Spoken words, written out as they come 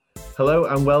Hello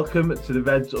and welcome to the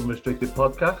Reds Unrestricted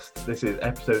podcast. This is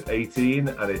episode 18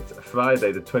 and it's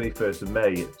Friday the 21st of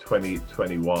May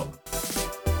 2021.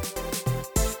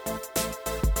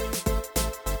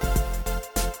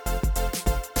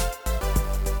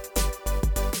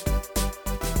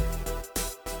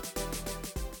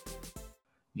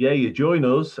 Yeah, you join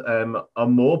us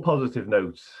on more positive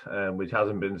notes, which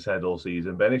hasn't been said all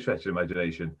season by any stretch of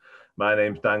imagination. My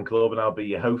name's Dan Club and I'll be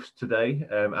your host today.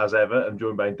 As ever, I'm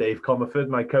joined by Dave Comerford,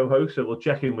 my co-host. So we'll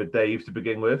check in with Dave to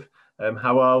begin with.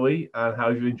 How are we and how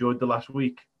have you enjoyed the last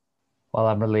week? Well,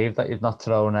 I'm relieved that you've not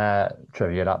thrown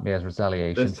trivia at me as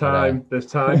retaliation. There's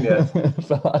time yet.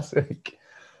 For last week.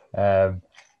 But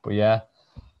yeah,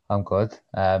 I'm good.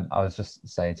 I was just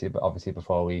saying to you, but obviously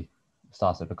before we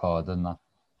started recording, that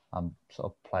I'm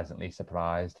sort of pleasantly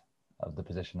surprised of the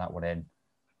position that we're in,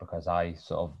 because I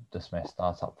sort of dismissed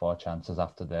our top four chances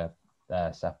after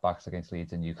the setbacks against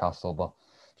Leeds and Newcastle. But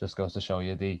just goes to show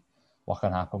you what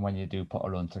can happen when you do put a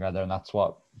run together, and that's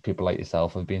what people like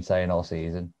yourself have been saying all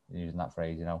season, using that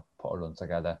phrase, put a run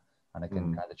together, and it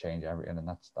can kind of change everything, and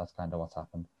that's kind of what's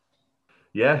happened.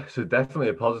 Yeah, so definitely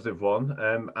a positive one.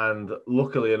 And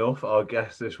luckily enough, our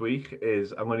guest this week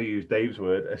is, I'm going to use Dave's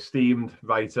word, esteemed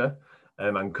writer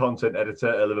and content editor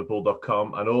at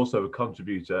Liverpool.com, and also a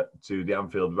contributor to the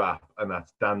Anfield Wrap, and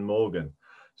that's Dan Morgan.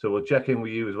 So we'll check in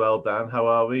with you as well, Dan. How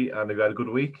are we? And have you had a good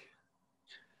week?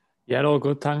 Yeah, all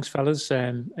good. Thanks, fellas.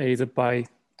 Aided by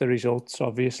the results,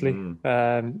 obviously,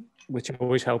 which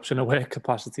always helps in a work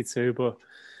capacity too. But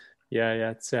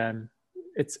yeah, it's.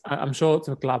 I'm sort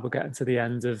of glad we're getting to the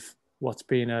end of what's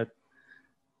been a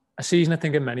season, I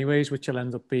think, in many ways, which will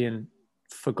end up being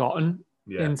forgotten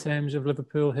in terms of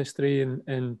Liverpool history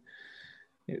and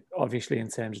obviously in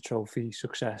terms of trophy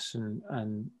success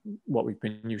and what we've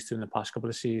been used to in the past couple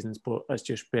of seasons. But it's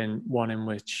just been one in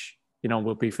which,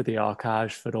 will be for the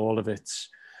archives for all of its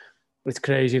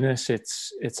craziness,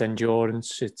 its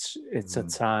endurance, its at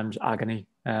times agony.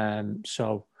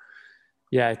 So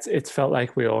yeah, it felt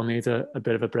like we all need a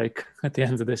bit of a break at the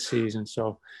end of this season.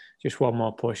 So just one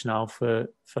more push now for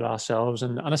ourselves,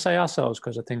 and I say ourselves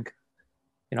because I think,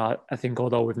 I think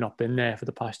although we've not been there for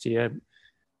the past year,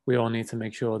 we all need to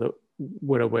make sure that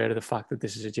we're aware of the fact that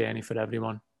this is a journey for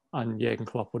everyone, and Jurgen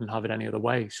Klopp wouldn't have it any other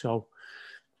way. So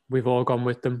we've all gone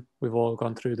with them. We've all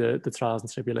gone through the trials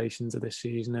and tribulations of this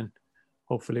season, and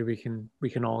hopefully we can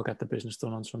all get the business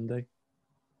done on Sunday.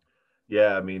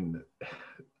 Yeah, I mean,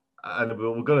 and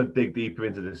we're going to dig deeper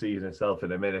into the season itself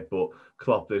in a minute, but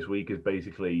Klopp this week has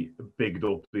basically bigged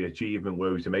up the achievement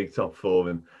where we to make top four,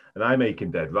 and I make him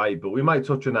dead right, but we might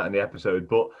touch on that in the episode.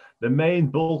 But the main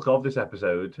bulk of this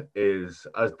episode is,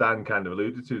 as Dan kind of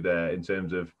alluded to there, in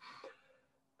terms of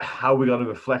how we're going to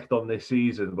reflect on this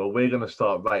season. Well, we're going to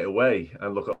start right away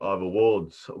and look at our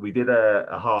awards. We did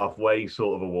a halfway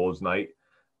sort of awards night,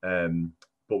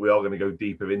 but we are going to go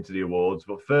deeper into the awards.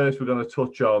 But first, we're going to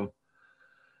touch on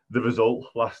the result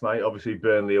last night. Obviously,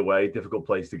 Burnley away, difficult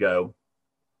place to go.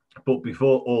 But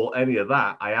before any of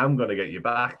that, I am going to get you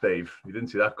back, Dave. You didn't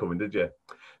see that coming, did you?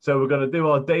 So we're going to do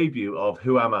our debut of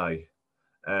Who Am I?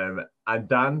 And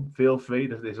Dan, feel free.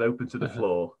 This is open to the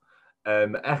floor.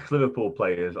 Ex-Liverpool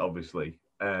players, obviously.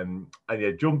 And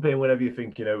yeah, jump in whenever you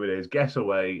think you know who it is. Guess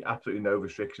away. Absolutely no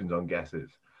restrictions on guesses.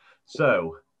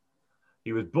 So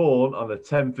he was born on the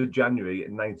 10th of January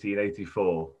in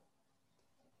 1984.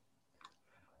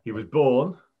 He was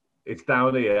born, it's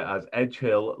down here as Edge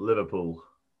Hill, Liverpool.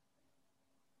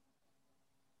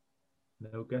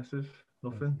 No guesses?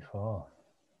 Nothing?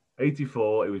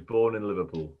 84, he was born in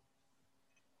Liverpool.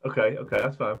 Okay,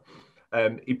 that's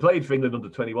fine. He played for England under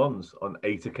 21s on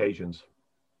 8 occasions.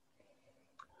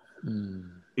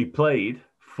 He played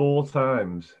 4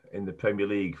 times in the Premier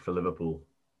League for Liverpool.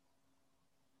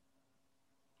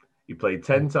 He played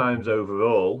 10 times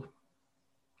overall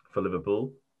for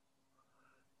Liverpool.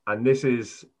 And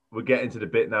we're getting to the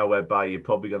bit now whereby you're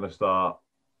probably going to start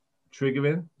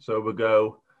triggering. So we'll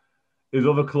go, his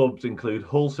other clubs include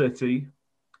Hull City,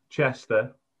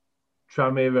 Chester,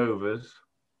 Tranmere Rovers,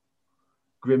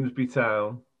 Grimsby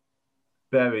Town,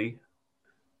 Bury.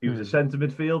 He was a centre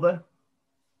midfielder.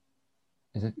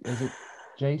 Is it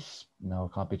Jace? No,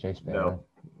 it can't be Jace Bailey.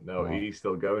 No, he's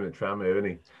still going at Tranmere, isn't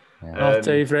he? Yeah. Not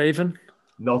Dave Raven.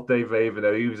 Not Dave Raven.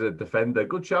 No, he was a defender.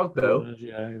 Good shout though.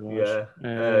 Yeah, he was.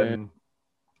 Yeah.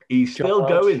 He's still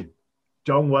going.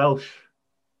 John Welsh.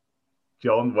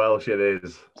 John Welsh it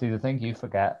is. See, the thing you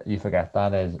forget,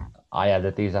 Dan, is I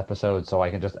edit these episodes, so I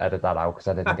can just edit that out because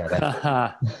I didn't get it.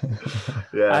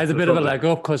 I had a bit of a leg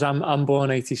up because I'm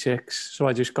born 86, so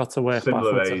I just got to work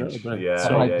backwards a little bit.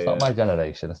 It's not my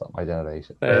generation. It's not my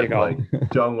generation. There you go.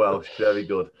 Like John Welsh, very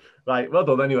good. Right, well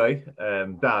done anyway.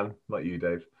 Dan, not you,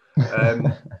 Dave.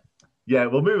 Yeah,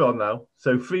 we'll move on now.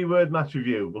 So 3-word match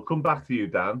review. We'll come back to you,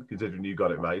 Dan, considering you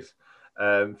got it right.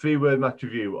 3-word match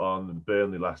review on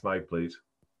Burnley last night, please.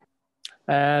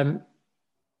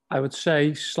 I would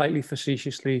say slightly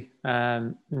facetiously,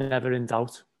 never in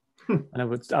doubt. And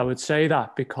I would say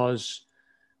that because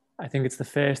I think it's the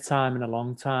first time in a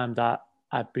long time that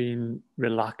I've been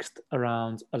relaxed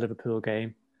around a Liverpool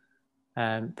game.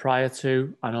 Prior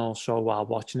to and also while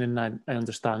watching it, I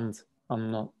understand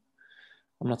I'm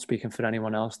not speaking for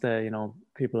anyone else there. You know,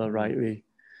 people could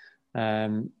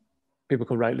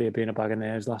rightly have been a bag of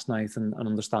nerves last night and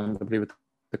understandably with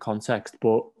the context,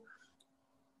 but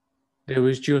there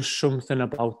was just something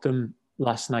about them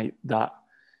last night that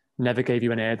never gave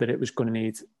you an air that it was going to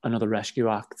need another rescue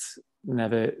act.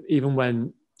 Never, even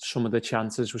when some of the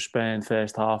chances were spared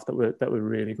first half that were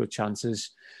really good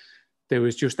chances, there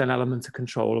was just an element of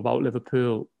control about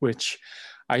Liverpool, which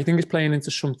I think is playing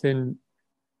into something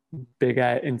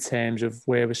bigger in terms of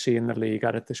where we're seeing the league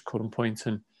at this current point.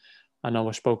 And I know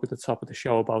I spoke at the top of the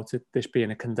show about it, this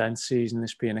being a condensed season,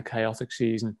 this being a chaotic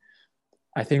season.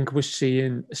 I think we're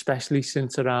seeing, especially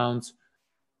since around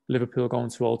Liverpool going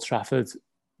to Old Trafford,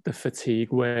 the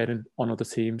fatigue wearing on other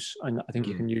teams. And I think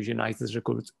you can use United as a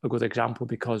good example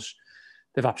because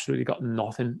they've absolutely got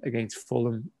nothing against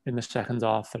Fulham in the second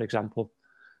half, for example,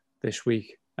 this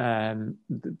week.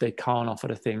 They can't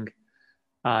offer a thing.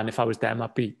 And if I was them,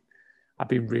 I'd be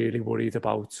really worried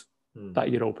about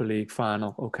that Europa League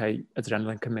final. Okay,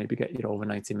 adrenaline can maybe get you over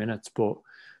 90 minutes, but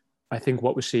I think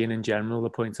what we're seeing in general, the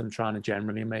point I'm trying to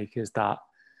generally make is that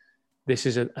this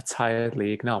is a tired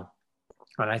league now.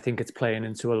 And I think it's playing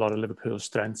into a lot of Liverpool's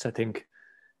strengths. I think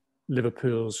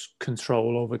Liverpool's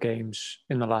control over games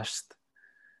in the last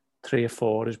 3 or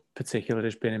 4 in particular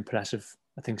has been impressive.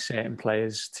 I think certain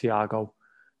players, Thiago,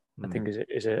 I think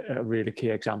is a really key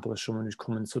example of someone who's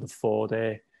coming to the fore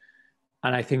there.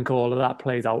 And I think all of that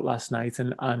played out last night,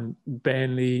 and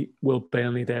Burnley will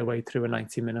Burnley their way through a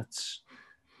 90 minutes.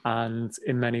 And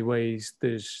in many ways,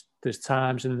 there's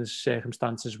times and there's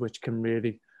circumstances which can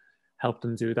really help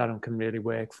them do that and can really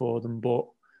work for them. But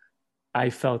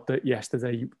I felt that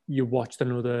yesterday you watched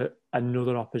another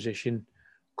opposition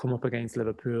come up against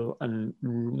Liverpool and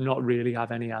not really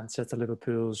have any answer to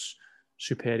Liverpool's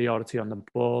superiority on the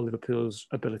ball, Liverpool's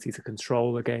ability to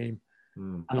control the game,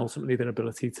 and ultimately their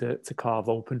ability to carve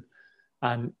open.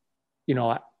 And, you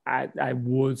know, I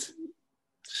would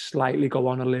slightly go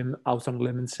out on a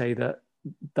limb and say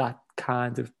that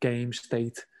kind of game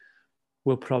state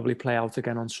will probably play out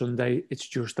again on Sunday. It's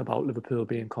just about Liverpool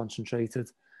being concentrated,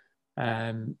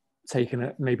 taking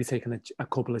a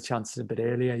couple of chances a bit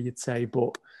earlier, you'd say.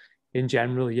 But in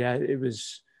general, yeah, it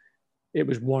was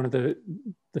one of the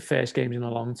first games in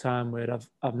a long time where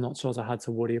I've not sort of had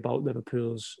to worry about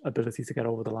Liverpool's ability to get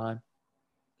over the line.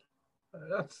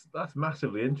 That's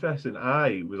massively interesting.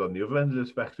 I was on the other end of the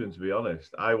spectrum, to be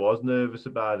honest. I was nervous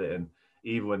about it, and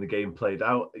even when the game played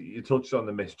out, you touched on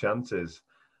the missed chances.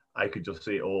 I could just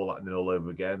see it all happening all over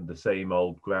again, the same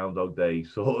old Groundhog Day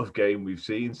sort of game we've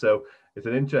seen. So it's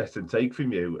an interesting take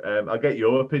from you. I'll get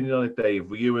your opinion on it, Dave.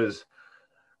 Were you as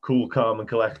cool, calm and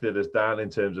collected as Dan in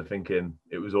terms of thinking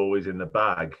it was always in the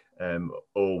bag?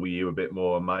 Or were you a bit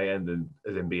more on my end and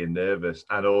as in being nervous?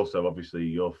 And also, obviously,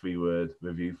 your 3-word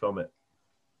review from it.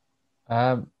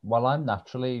 Well, I'm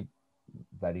naturally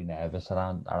very nervous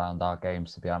around our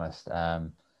games, to be honest.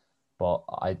 But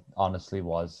I honestly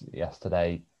was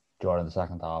yesterday during the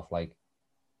second half, like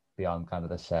beyond kind of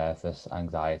the surface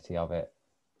anxiety of it.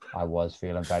 I was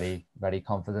feeling very, very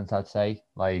confident, I'd say.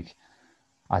 Like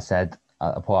I said,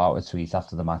 I put out a tweet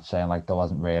after the match saying like there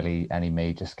wasn't really any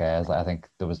major scares. Like I think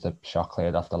there was the shot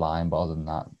cleared off the line, but other than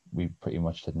that, we pretty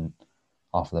much didn't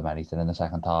offer them anything in the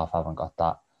second half. Haven't got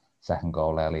that second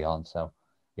goal early on. So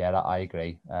yeah, I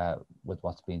agree with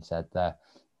what's been said there.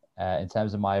 In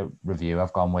terms of my review,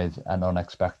 I've gone with an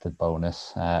unexpected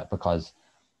bonus because,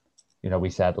 you know,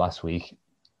 we said last week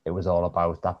it was all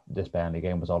about that. This Burnley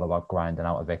game was all about grinding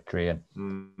out a victory, and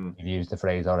you've used the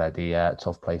phrase already.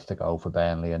 Tough place to go for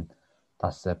Burnley, and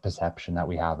that's the perception that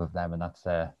we have of them, and that's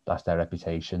their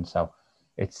reputation. So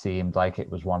it seemed like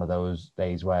it was one of those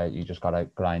days where you just got to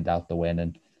grind out the win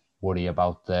and worry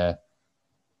about the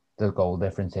goal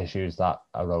difference issues that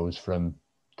arose from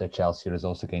the Chelsea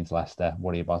results against Leicester.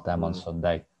 Worry about them on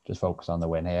Sunday. Just focus on the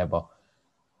win here. But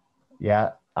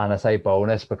yeah, and I say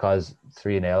bonus because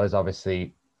 3-0 is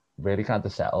obviously really kind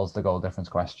of settles the goal difference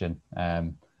question.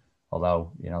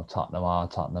 Although, you know, Tottenham are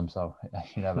Tottenham, so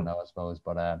you never know, I suppose.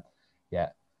 But yeah,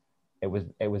 it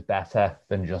was better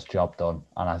than just job done,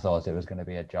 and I thought it was going to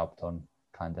be a job done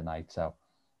kind of night. So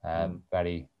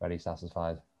very, very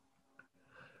satisfied.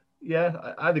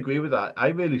 Yeah, I'd agree with that. I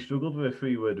really struggled with a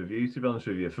 3-word review, to be honest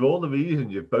with you, for all the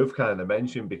reasons you've both kind of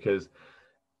mentioned, because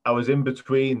I was in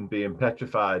between being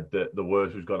petrified that the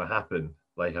worst was going to happen.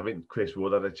 Like, I think Chris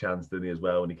Wood had a chance, didn't he, as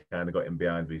well, when he kind of got in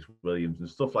behind Reece Williams and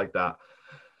stuff like that.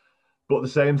 But at the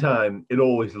same time, it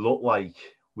always looked like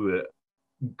we were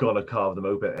going to carve them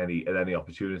open at any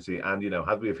opportunity. And, you know,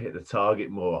 had we have hit the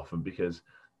target more often, because,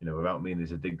 you know, without meaning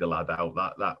to dig the lad out,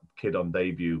 that kid on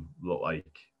debut looked like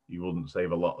he wouldn't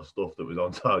save a lot of stuff that was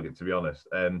on target, to be honest.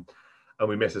 And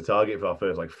we missed a target for our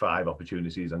first 5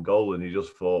 opportunities on goal, and he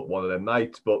just fought one of them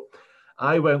nights. But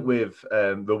I went with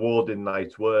rewarding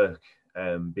night's work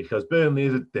because Burnley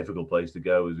is a difficult place to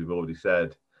go, as we've already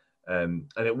said.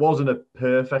 And it wasn't a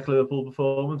perfect Liverpool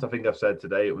performance. I think I've said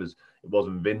today it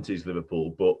wasn't vintage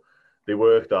Liverpool, but they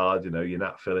worked hard. You know, your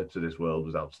Nat Phillips of this world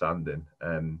was outstanding.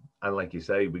 And like you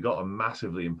say, we got a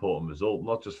massively important result,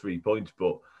 not just 3 points,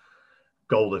 but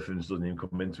goal difference doesn't even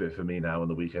come into it for me now on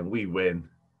the weekend. We win,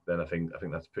 then I think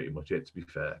that's pretty much it, to be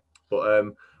fair. But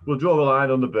we'll draw a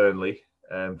line on the Burnley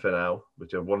for now,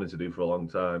 which I've wanted to do for a long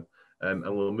time. And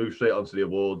we'll move straight on to the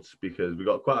awards because we've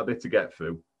got quite a bit to get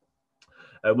through.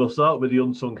 We'll start with the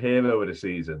unsung hero of the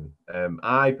season.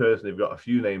 I personally have got a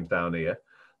few names down here,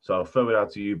 so I'll throw it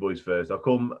out to you boys first. I'll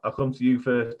come to you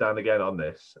first, Dan, again on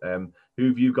this. Who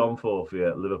have you gone for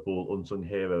your Liverpool unsung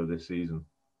hero this season?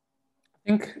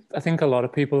 I think a lot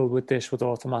of people with this would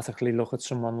automatically look at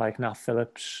someone like Nat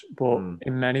Phillips, but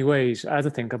in many ways, I had to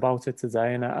think about it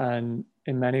today, and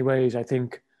in many ways, I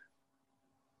think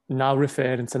now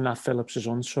referring to Nat Phillips as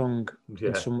unsung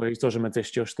in some ways does him a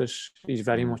disjustice. He's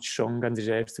very much sung and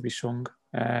deserves to be sung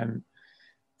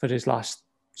for his last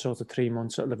sort of 3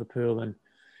 months at Liverpool, and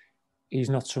he's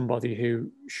not somebody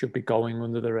who should be going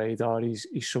under the radar. He's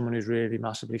someone who's really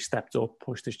massively stepped up,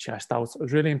 pushed his chest out. I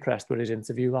was really impressed with his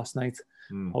interview last night,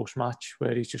 post-match,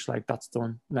 where he's just like, that's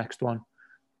done, next one.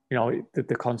 You know,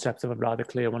 the concept of a rather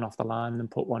clear one off the line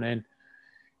and put one in.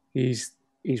 He's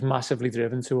massively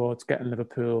driven towards getting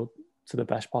Liverpool to the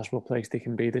best possible place they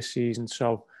can be this season.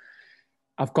 So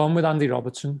I've gone with Andy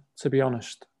Robertson, to be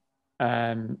honest.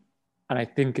 And I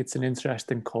think it's an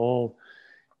interesting call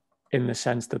in the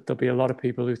sense that there'll be a lot of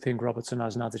people who think Robertson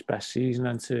hasn't had his best season,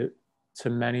 and to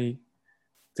many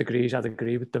degrees I'd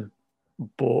agree with them.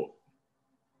 But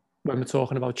when we're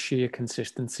talking about sheer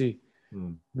consistency,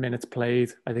 minutes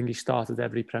played, I think he started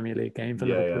every Premier League game for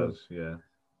Liverpool.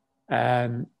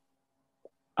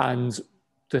 And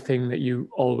the thing that you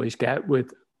always get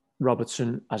with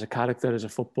Robertson as a character, as a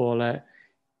footballer,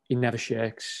 he never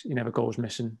shirks, he never goes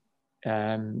missing.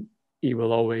 He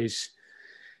will always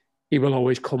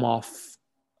come off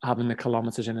having the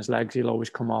kilometres in his legs. He'll always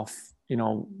come off, you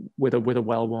know, with a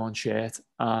well-worn shirt.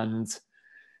 And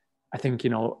I think, you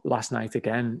know, last night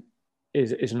again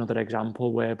is another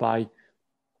example whereby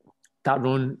that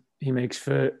run he makes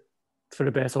for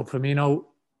Roberto Firmino,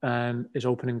 his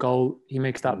opening goal, he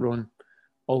makes that run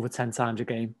over 10 times a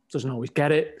game. Doesn't always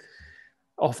get it.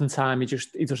 Oftentimes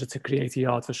he does it to create a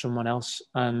yard for someone else.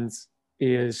 And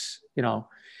he is, you know,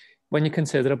 when you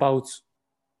consider about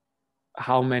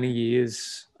how many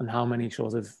years and how many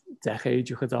sort of decades,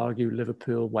 you could argue,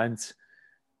 Liverpool went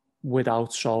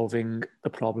without solving the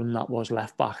problem that was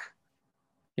left back.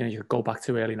 You know, you could go back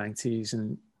to early 90s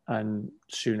and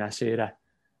Souness era,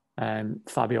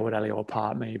 Fabio Aurelio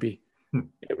apart maybe.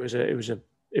 It was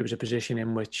a position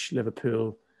in which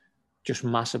Liverpool just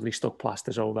massively stuck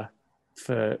plasters over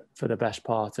for the best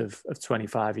part of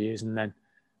 25 years, and then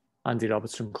Andy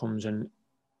Robertson comes and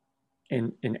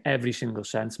in every single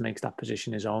sense makes that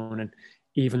position his own. And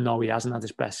even though he hasn't had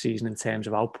his best season in terms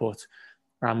of output,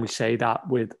 and we say that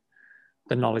with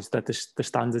the knowledge that the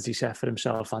standards he set for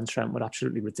himself and Trent were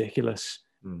absolutely ridiculous,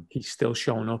 he's still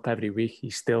showing up every week.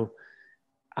 He's still,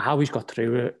 how he's got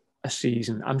through a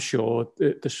season, I'm sure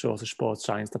the sort of sports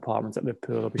science department at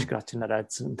Liverpool will be scratching their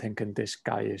heads and thinking this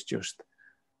guy is just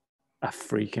a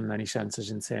freak in many senses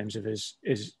in terms of his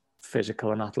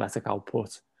physical and athletic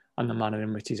output and the manner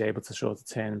in which he's able to sort of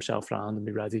turn himself around and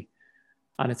be ready.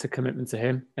 And it's a commitment to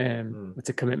him. It's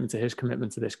a commitment to his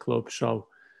commitment to this club. So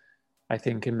I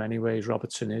think in many ways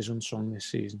Robertson is unsung this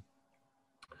season.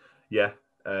 Yeah,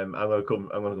 I'm going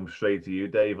to come straight to you,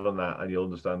 Dave, on that, and you'll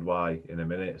understand why in a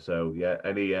minute. So yeah,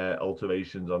 any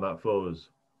alterations on that for us?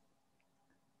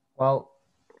 Well,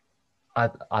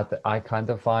 I kind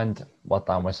of find what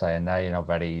Dan was saying there, you know,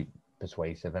 very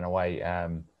persuasive in a way.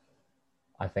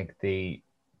 I think the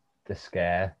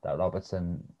scare that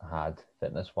Robertson had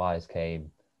fitness-wise came,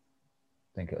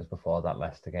 I think it was before that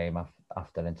Leicester game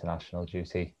after international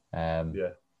duty.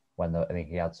 When I think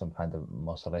he had some kind of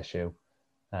muscle issue,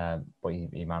 but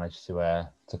he managed to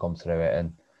come through it.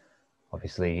 And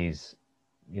obviously he's,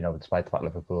 despite the fact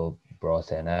Liverpool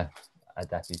brought in a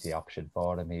deputy option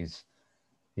for him, he's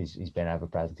been ever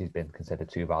present. He's been considered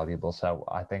too valuable. So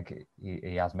I think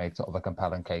he has made sort of a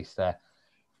compelling case there.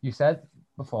 You said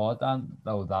before, Dan,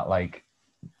 though, that like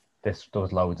there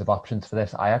was loads of options for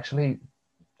this. I actually,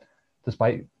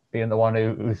 despite being the one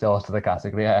who thought of the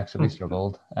category, I actually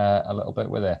struggled a little bit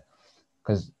with it,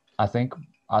 because I think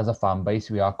as a fan base,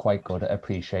 we are quite good at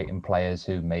appreciating players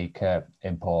who make an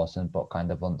important but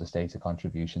kind of understated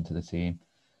contribution to the team.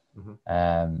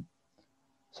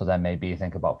 So then maybe you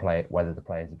think about whether the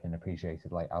players have been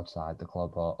appreciated like outside the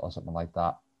club or something like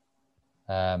that.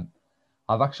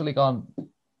 I've actually gone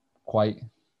quite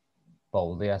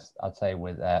boldly, I'd say,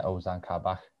 with Ozan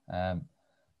Kabak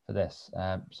for this.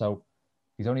 So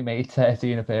he's only made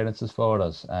 13 appearances for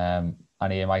us, and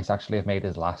he might actually have made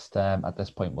his last at this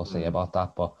point. We'll see about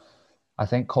that. But I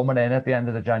think coming in at the end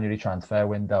of the January transfer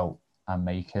window and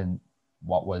making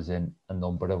what was in a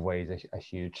number of ways a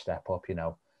huge step up,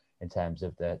 in terms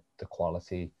of the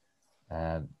quality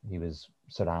he was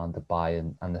surrounded by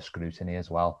and the scrutiny as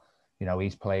well.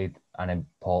 He's played an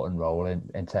important role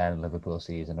in turning Liverpool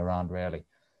season around, really.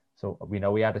 So we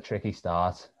know we had a tricky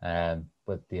start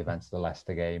with the events of the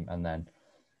Leicester game, and then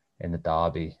in the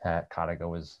derby, Carragher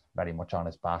was very much on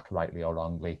his back, rightly or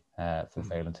wrongly, for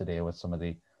failing to deal with some of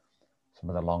the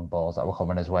long balls that were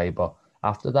coming his way. But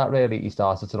after that, really, he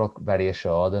started to look very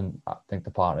assured, and I think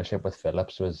the partnership with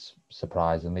Phillips was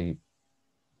surprisingly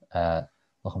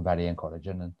looking very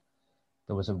encouraging. And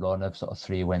there was a run of sort of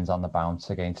 3 wins on the bounce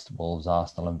against Wolves,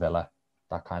 Arsenal and Villa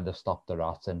that kind of stopped the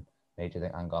rot and made you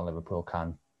think, hang on, Liverpool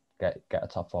can get a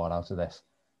top 4 out of this.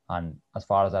 And as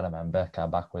far as I remember,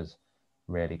 Kabak was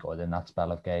really good in that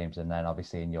spell of games. And then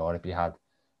obviously in Europe, you had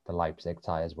the Leipzig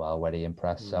tie as well, where he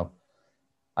impressed. So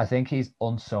I think he's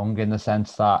unsung in the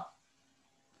sense that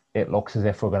it looks as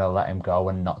if we're going to let him go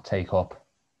and not take up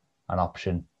an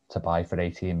option to buy for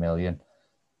 18 million.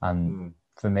 And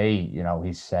for me,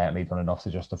 he's certainly done enough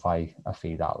to justify a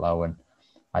fee that low. And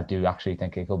I do actually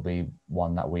think it could be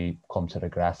one that we come to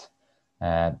regret,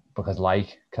 because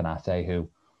like Konate, who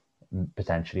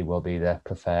potentially will be the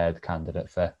preferred candidate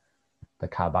for the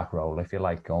Kabak role, if you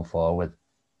like, going forward,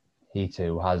 he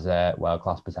too has a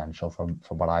world-class potential from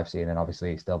what I've seen, and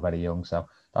obviously he's still very young. So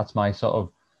that's my sort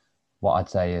of, what I'd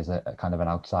say is a kind of an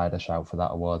outsider shout for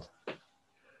that award.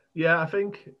 Yeah, I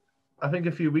think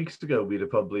a few weeks ago we'd have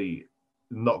probably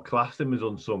not classed him as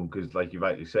unsung, because like you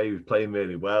rightly say, he was playing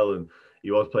really well and he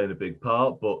was playing a big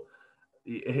part, but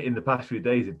in the past few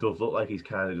days it does look like he's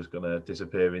kind of just going to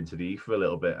disappear into the ether a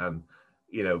little bit, and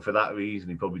for that reason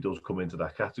he probably does come into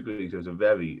that category. So it's a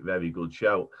very, very good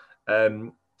shout.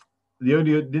 The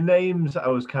names I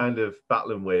was kind of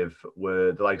battling with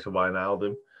were the likes of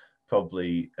Wijnaldum,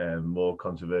 probably more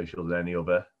controversial than any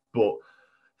other, but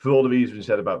for all the reasons you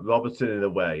said about Robertson, in a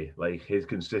way, like his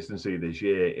consistency this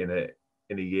year in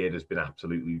a year that's been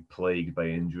absolutely plagued by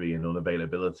injury and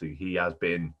unavailability, he has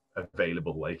been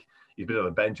available. Like, he's been on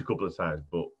the bench a couple of times,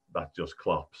 but that's just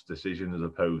Klopp's decision as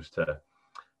opposed to,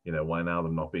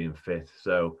 Wijnaldum not being fit.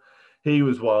 So he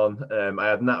was one. I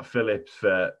had Nat Phillips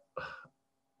for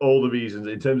all the reasons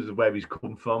in terms of where he's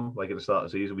come from. Like at the start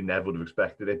of the season, we never would have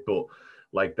expected it, but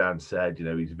like Dan said,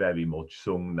 he's very much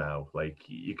sung now. Like,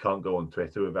 you can't go on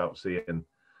Twitter without seeing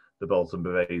the Bolton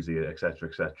Berezi, etc.,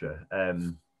 etc.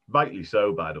 Rightly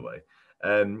so, by the way.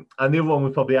 And the other one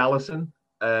was probably Alisson.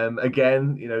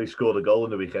 Again, he scored a goal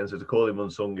in the weekend, so to call him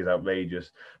unsung is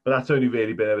outrageous. But that's only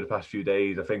really been over the past few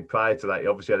days. I think prior to that, he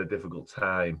obviously had a difficult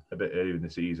time a bit earlier in the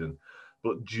season.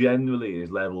 But generally,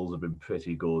 his levels have been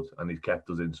pretty good, and he's kept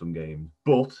us in some games.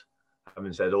 But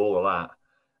having said all of that,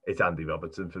 it's Andy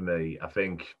Robertson for me. I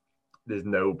think there's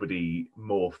nobody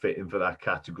more fitting for that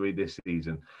category this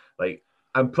season.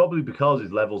 And probably because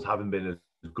his levels haven't been as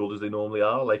good as they normally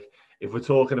are. Like, if we're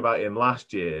talking about him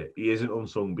last year, he isn't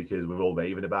unsung because we're all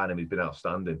raving about him. He's been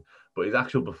outstanding. But his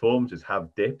actual performances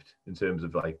have dipped in terms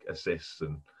of assists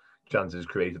and chances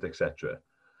created, etc.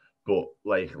 But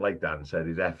like Dan said,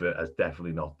 his effort has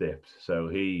definitely not dipped. So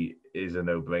he is a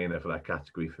no-brainer for that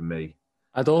category for me.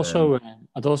 I'd also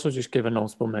just give a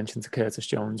notable mention to Curtis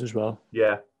Jones as well.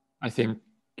 Yeah. I think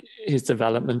his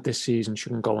development this season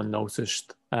shouldn't go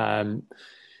unnoticed.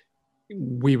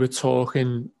 We were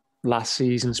talking last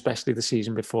season, especially the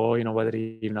season before, whether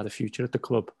he even had a future at the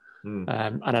club.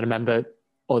 And I remember,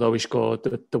 although he scored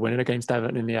the winner against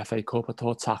Everton in the FA Cup, I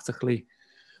thought tactically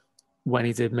when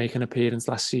he did make an appearance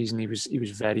last season, he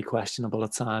was very questionable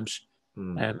at times,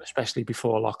 especially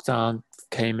before lockdown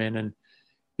came in. And,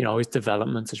 you know, his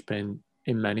development has been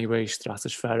in many ways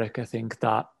stratospheric. I think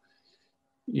that,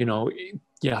 you know,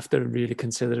 you have to really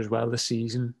consider as well the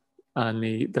season and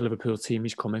the Liverpool team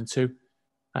he's come into.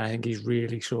 I think he's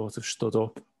really sort of stood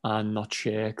up and not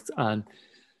shirked and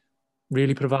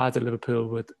really provided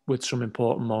Liverpool with some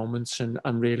important moments and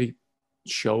really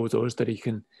showed us that he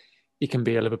can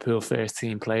be a Liverpool first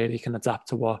team player. He can adapt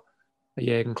to what a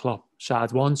Jurgen Klopp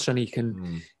side wants, and he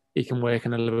can work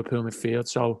in a Liverpool midfield.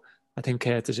 So I think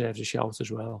Kurt deserves a shout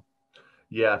as well.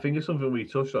 Yeah, I think it's something we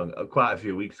touched on quite a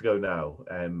few weeks ago now,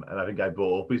 and I think I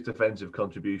brought up his defensive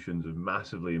contributions have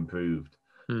massively improved.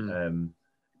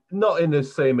 Not in the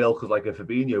same ilk as like a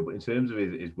Fabinho, but in terms of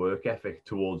his work ethic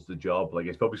towards the job, like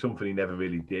it's probably something he never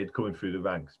really did coming through the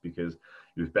ranks because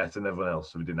he was better than everyone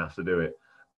else, so he didn't have to do it.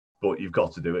 But you've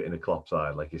got to do it in a Klopp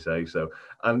side, like you say. So,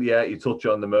 and yeah, you touch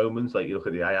on the moments, like you look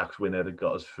at the Ajax winner that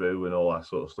got us through and all that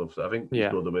sort of stuff. So I think he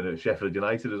scored the winner at Sheffield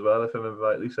United as well, if I remember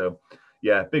rightly. So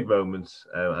yeah, big moments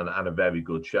and a very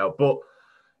good shout. But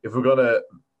if we're gonna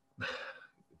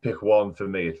pick one for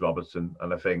me, it's Robertson,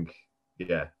 and I think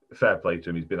fair play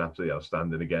to him. He's been absolutely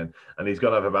outstanding again, and he's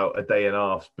gonna have about a day and a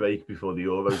half's break before the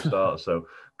Euro starts. So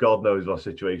God knows what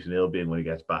situation he'll be in when he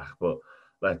gets back. But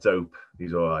let's hope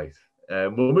he's all right.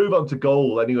 We'll move on to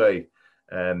goal anyway.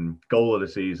 Goal of the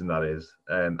season, that is.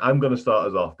 I'm going to start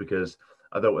us off because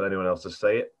I don't want anyone else to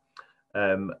say it.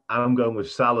 I'm going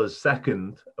with Salah's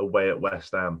second away at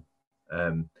West Ham.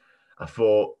 I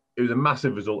thought it was a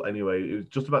massive result anyway. It was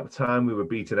just about the time we were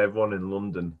beating everyone in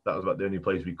London. That was about the only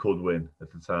place we could win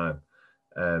at the time.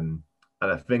 And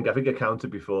I think I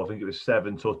counted before. I think it was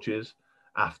 7 touches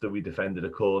after we defended a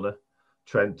corner.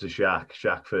 Trent to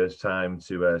Shaq first time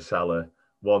to Salah.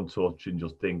 1 touch and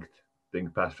just dinked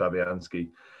past Fabianski.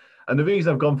 And the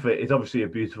reason I've gone for it is obviously a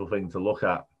beautiful thing to look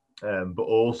at, but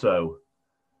also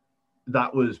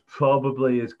that was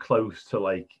probably as close to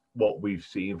like what we've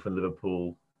seen from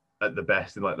Liverpool at the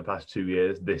best in like the past 2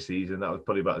 years this season. That was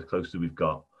probably about as close as we've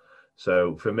got.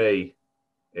 So for me,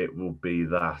 it will be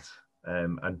that.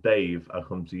 And Dave, I'll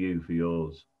come to you for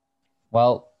yours.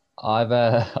 Well, I've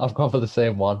gone for the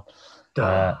same one.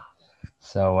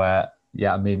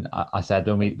 Yeah, I mean, I said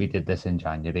when we did this in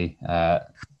January,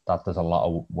 that there's a lot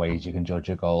of ways you can judge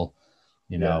a goal.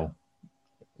 You know,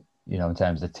 in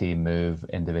terms of team move,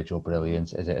 individual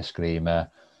brilliance. Is it a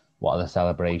screamer? What are the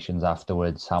celebrations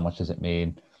afterwards? How much does it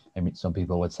mean? I mean, some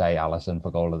people would say Alisson for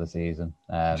goal of the season,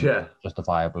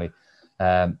 justifiably.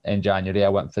 In January, I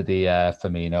went for the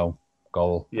Firmino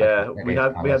goal. Yeah, we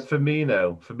had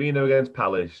Firmino against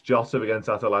Palace, Jota against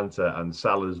Atalanta, and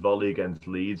Salah's volley against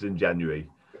Leeds in January.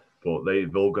 But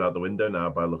they've all gone out the window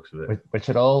now by the looks of it. Which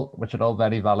are all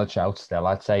very valid shouts still,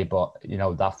 I'd say. But, you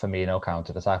know, that Firmino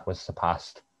counter-attack was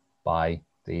surpassed by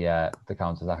the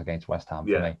counter-attack against West Ham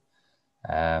for me.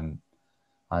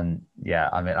 And, yeah,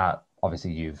 I mean,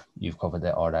 obviously you've covered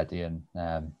it already. And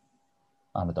I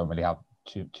don't really have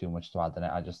too much to add in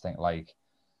it. I just think, like,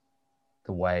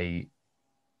 the way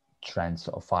Trent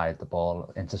sort of fired the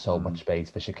ball into so much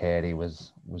space for Shaqiri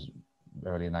was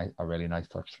a really nice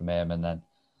touch from him. And then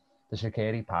the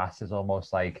Shaqiri pass is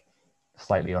almost like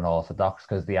slightly unorthodox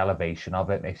because the elevation of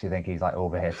it makes you think he's like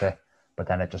overhit it, but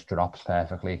then it just drops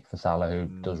perfectly for Salah, who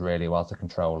does really well to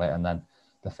control it. And then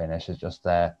the finish is just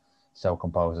so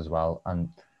composed as well. And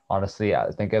honestly,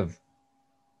 I think of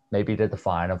maybe the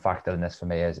defining factor in this for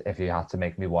me is if you had to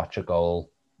make me watch a goal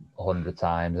 100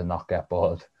 times and not get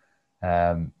bored,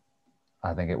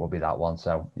 I think it would be that one.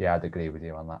 So yeah, I'd agree with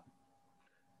you on that.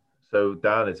 So,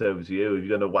 Dan, it's over to you. Are you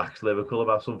going to wax lyrical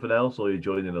about something else, or are you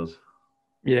joining us?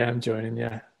 Yeah, I'm joining,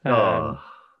 yeah.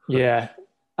 Yeah,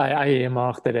 I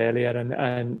earmarked it earlier,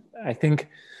 and I think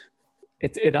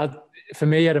it had, for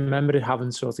me, I remember it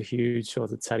having sort of huge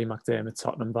sort of Terry McDermott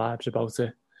Tottenham vibes about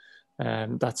it.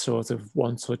 That sort of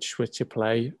one-touch switch of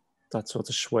play, that sort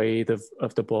of swathe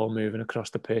of the ball moving across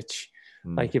the pitch.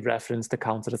 Like you've referenced the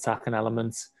counter-attacking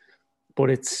element. But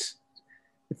it's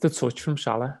the touch from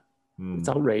Salah. It's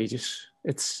outrageous.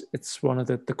 It's one of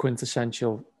the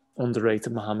quintessential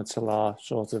underrated Mohamed Salah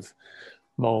sort of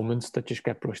moments that just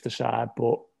get brushed aside,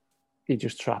 but he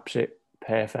just traps it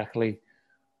perfectly,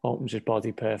 opens his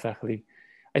body perfectly.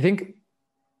 I think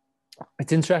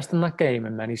it's interesting, that game,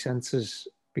 in many senses,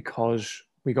 because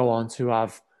we go on to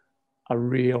have a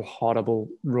real horrible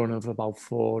run of about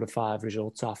 4 or 5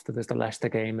 results after. There's the Leicester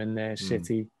game in there,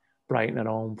 City, Brighton at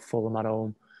home, Fulham at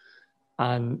home.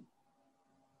 And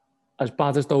as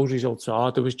bad as those results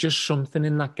are, there was just something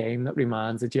in that game that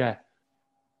reminded you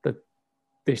that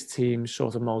this team's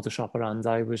sort of modus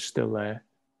operandi was still there.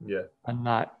 Yeah. And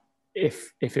that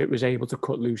if it was able to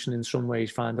cut loose and in some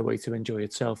ways find a way to enjoy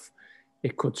itself,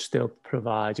 it could still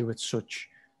provide you with such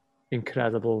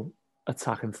incredible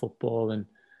attacking football and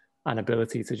an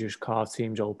ability to just carve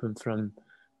teams open from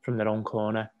their own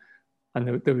corner.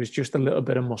 And there was just a little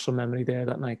bit of muscle memory there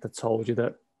that night that told you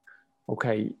that,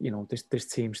 okay, you know, this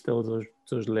team still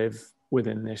does live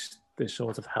within this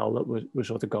sort of hell that we're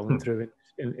sort of going through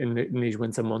in these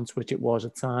winter months, which it was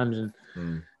at times.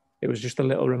 And it was just a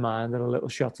little reminder, a little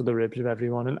shot to the ribs of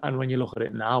everyone. And when you look at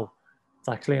it now, it's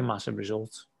actually a massive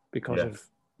result because of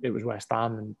it was West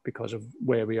Ham and because of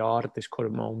where we are at this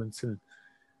current moment. And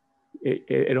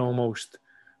it almost,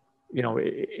 you know,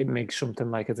 it makes something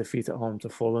like a defeat at home to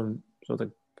Fulham sort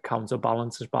of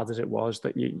counterbalance, as bad as it was,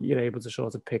 that you're able to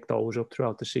sort of pick those up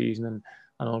throughout the season, and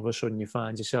all of a sudden you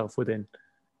find yourself within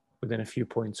a few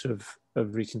points of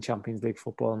reaching Champions League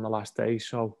football on the last day.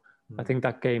 So I think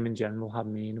that game in general had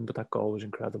meaning, but that goal was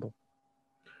incredible.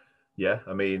 Yeah,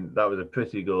 I mean, that was a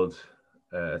pretty good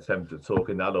attempt at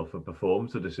talking that up for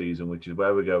performance of the season, which is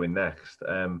where we're going next.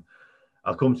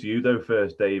 I'll come to you though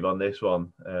first, Dave, on this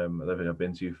one. I don't think I've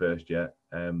been to you first yet.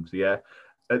 So yeah,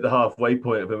 at the halfway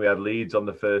point when we had Leeds on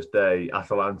the first day,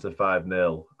 Atalanta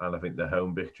 5-0, and I think the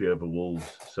home victory over Wolves.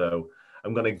 So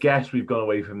I'm going to guess we've gone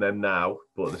away from them now,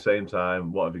 but at the same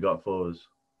time, what have you got for us?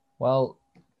 Well,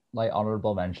 like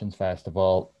honourable mentions, first of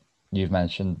all, you've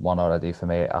mentioned one already for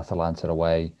me, Atalanta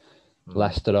away.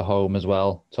 Leicester at home as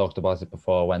well. Talked about it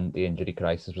before when the injury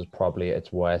crisis was probably at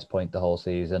its worst point the whole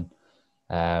season.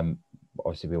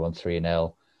 Obviously, we won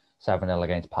 3-0. 7-0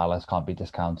 against Palace can't be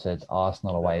discounted.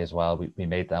 Arsenal away as well. We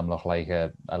made them look like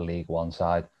a League One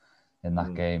side in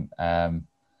that game.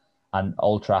 And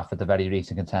Old Trafford, the very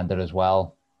recent contender as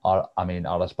well. Our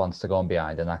response to going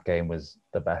behind in that game was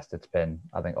the best it's been,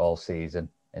 I think, all season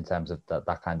in terms of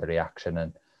that kind of reaction.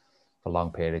 And for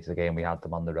long periods of the game, we had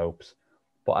them on the ropes.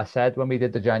 But I said when we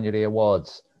did the January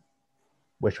awards,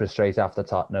 which was straight after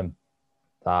Tottenham,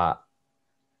 that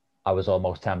I was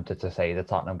almost tempted to say the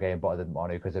Tottenham game, but I didn't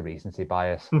want to because of recency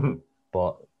bias.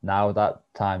 But now that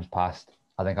time's passed,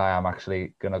 I think I am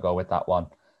actually going to go with that one.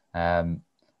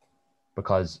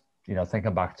 Because, you know,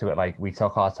 thinking back to it, like we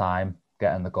took our time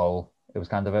getting the goal. It was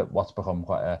kind of what's become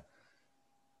quite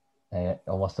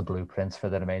almost a blueprint for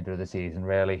the remainder of the season,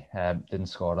 really. Didn't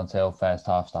score until first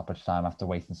half stoppage time after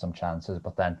wasting some chances,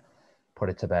 but then put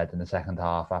it to bed in the second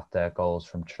half after goals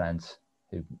from Trent,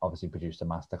 who obviously produced a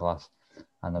masterclass,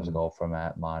 and there was a goal from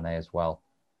Mane as well.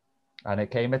 And it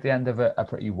came at the end of a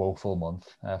pretty woeful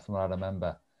month, from what I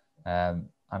remember. And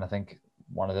I think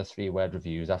one of the 3-word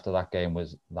reviews after that game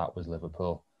was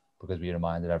Liverpool, because we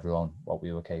reminded everyone what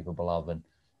we were capable of, and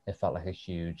it felt like a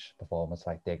huge performance,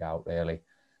 like dig out, really.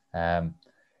 And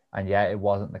yeah, it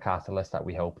wasn't the catalyst that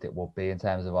we hoped it would be in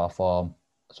terms of our form,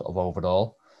 sort of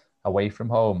overall. Away from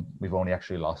home, we've only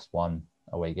actually lost one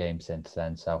away game since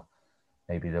then, so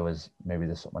maybe there's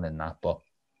something in that. But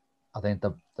I think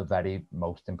the very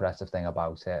most impressive thing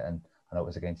about it, and I know it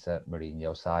was against the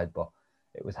Mourinho side, but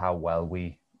it was how well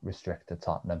we restricted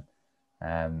Tottenham.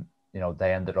 You know,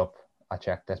 they ended up, I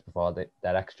checked this before, their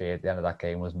XG at the end of that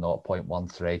game was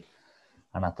 0.13,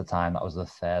 and at the time that was the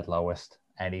third lowest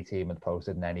any team had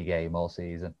posted in any game all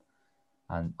season.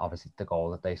 And obviously the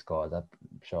goal that they scored, I'm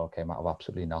sure, came out of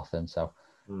absolutely nothing. So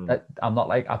I'm not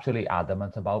like absolutely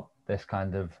adamant about this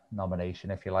kind of nomination,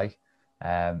 if you like.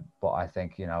 But I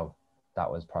think, you know,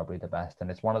 that was probably the best. And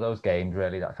it's one of those games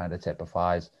really that kind of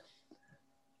typifies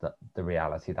the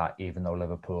reality that even though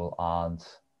Liverpool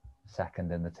aren't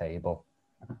second in the table,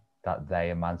 that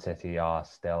they and Man City are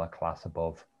still a class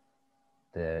above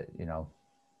the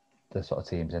sort of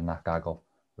teams in that gaggle,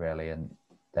 really. And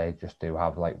they just do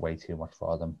have like way too much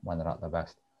for them when they're at their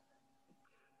best.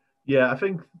 Yeah, I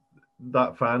think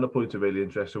that final point's a really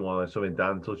interesting one, and something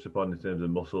Dan touched upon in terms of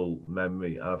muscle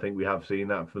memory. And I think we have seen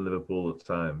that from Liverpool at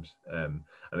times. And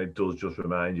it does just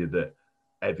remind you that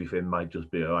everything might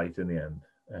just be all right in the end.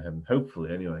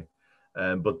 Hopefully, anyway.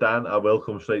 But Dan, I will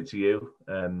come straight to you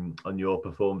on your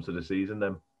performance of the season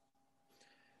then.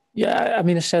 Yeah, I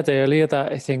mean, I said earlier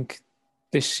that I think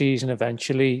this season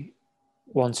eventually,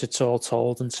 once it's all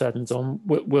told and said and done,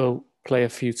 we'll play a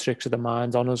few tricks of the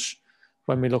mind on us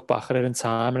when we look back at it in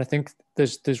time. And I think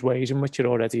there's ways in which it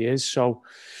already is. So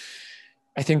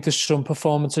I think there's some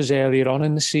performances earlier on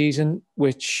in the season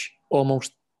which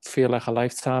almost feel like a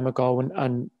lifetime ago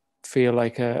and feel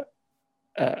like a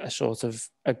sort of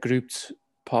a grouped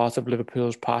part of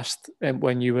Liverpool's past, and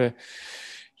when you were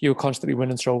constantly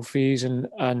winning trophies and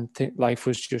life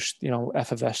was just, you know,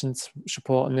 effervescent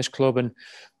supporting this club. And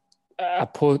I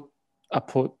put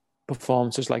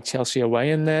performances like Chelsea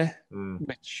away in there,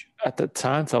 which at the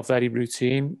time felt very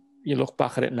routine. You look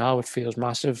back at it now, it feels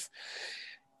massive.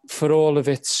 For all of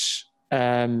its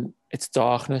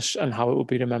darkness and how it will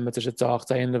be remembered as a dark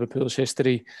day in Liverpool's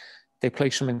history, they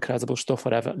play some incredible stuff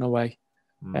at Everton away,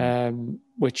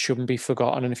 which shouldn't be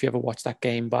forgotten. And if you ever watch that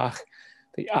game back,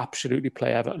 they absolutely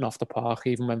play Everton off the park,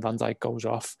 even when Van Dijk goes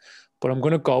off. But I'm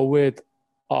going to go with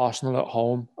Arsenal at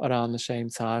home around the same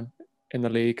time in the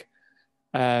league.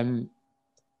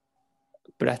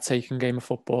 Breathtaking game of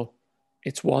football.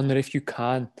 It's one that if you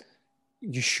can,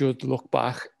 you should look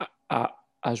back at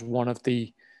as one of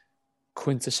the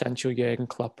quintessential Jurgen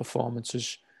Klopp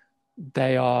performances.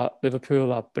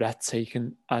 Liverpool are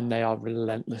breathtaking and they are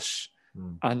relentless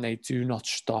and they do not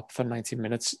stop for 90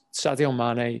 minutes. Sadio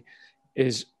Mane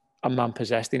is a man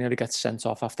possessed. He nearly gets sent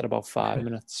off after about 5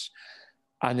 minutes.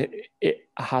 And it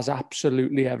has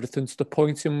absolutely everything, to the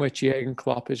point in which Jurgen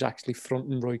Klopp is actually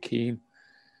fronting Roy Keane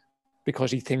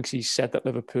because he thinks he said that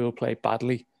Liverpool played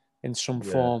badly in some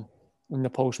form in the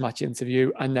post-match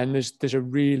interview. And then there's a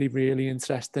really, really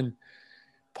interesting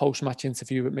post-match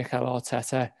interview with Mikel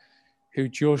Arteta, who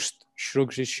just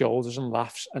shrugs his shoulders and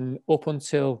laughs. And up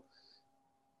until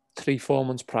 3-4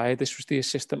 months prior, this was the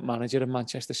assistant manager of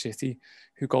Manchester City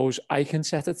who goes, I can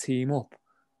set a team up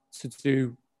to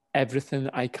do everything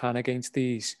I can against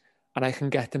these and I can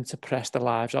get them to press the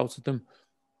lives out of them.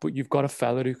 But you've got a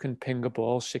fella who can ping a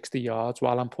ball 60 yards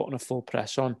while I'm putting a full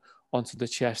press onto the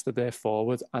chest of their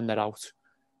forward and they're out.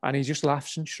 And he just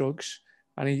laughs and shrugs.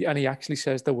 And he actually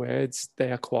says the words,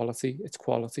 they are quality. It's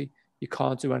quality. You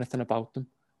can't do anything about them.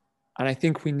 And I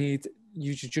think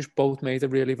you just both made a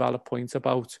really valid point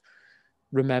about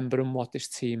remembering what this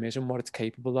team is and what it's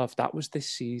capable of. That was this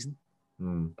season.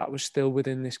 That was still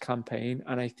within this campaign.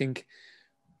 And I think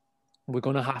we're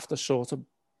going to have to sort of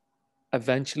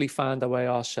eventually find a way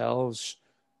ourselves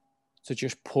to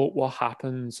just put what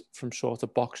happens from sort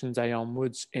of Boxing Day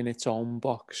onwards in its own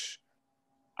box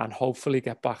and hopefully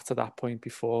get back to that point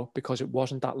before, because it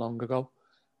wasn't that long ago.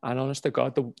 And honest to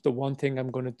God, the one thing I'm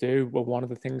going to do, well, one of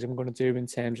the things I'm going to do in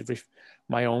terms of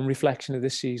my own reflection of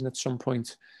this season at some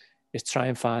point is try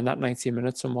and find that 90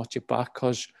 minutes and watch it back,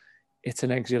 because it's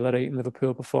an exhilarating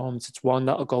Liverpool performance. It's one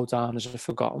that'll go down as a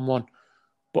forgotten one.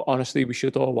 But honestly, we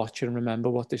should all watch it and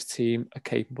remember what this team are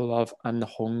capable of and the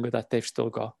hunger that they've still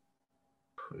got.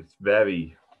 It's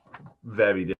very,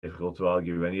 very difficult to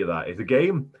argue with any of that. It's a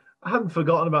game I hadn't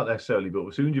forgotten about necessarily, but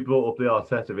as soon as you brought up the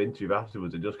Arteta interview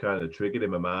afterwards, it just kind of triggered in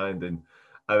my mind, and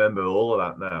I remember all of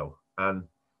that now. And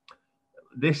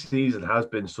this season has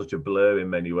been such a blur in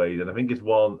many ways, and I think it's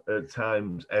one at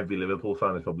times every Liverpool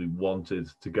fan has probably wanted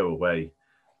to go away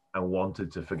and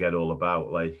wanted to forget all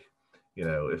about. Like, you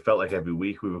know, it felt like every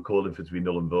week we were calling for it to be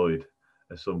null and void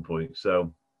at some point.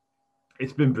 So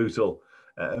it's been brutal,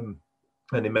 and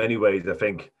in many ways, I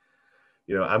think,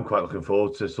 you know, I'm quite looking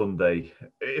forward to Sunday.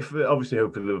 If obviously,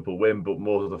 hopefully Liverpool win, but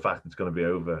more to the fact it's going to be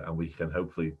over and we can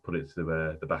hopefully put it to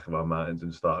the back of our minds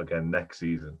and start again next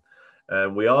season.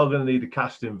 We are going to need a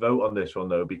casting vote on this one,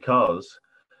 though, because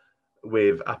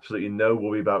with absolutely no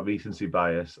worry about recency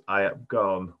bias, I have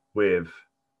gone with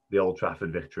the Old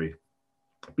Trafford victory,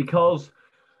 because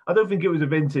I don't think it was a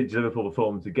vintage Liverpool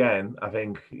performance again. I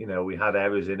think, you know, we had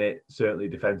errors in it, certainly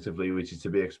defensively, which is to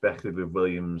be expected with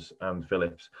Williams and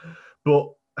Phillips.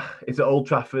 But it's at Old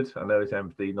Trafford. I know it's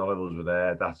empty. None of us were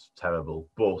there. That's terrible.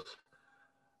 But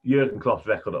Jurgen Klopp's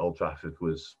record at Old Trafford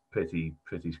was pretty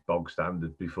bog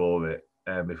standard before it,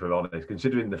 if we're honest.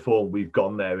 Considering the form we've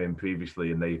gone there in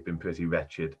previously, and they've been pretty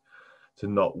wretched, to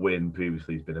not win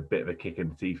previously has been a bit of a kick in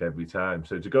the teeth every time.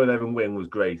 So to go there and win was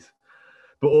great.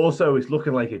 But also, it's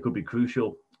looking like it could be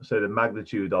crucial. So the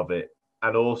magnitude of it,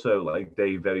 and also, like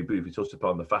Dave very briefly touched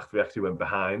upon, the fact we actually went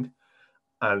behind.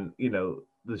 And, you know,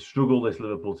 the struggle this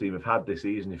Liverpool team have had this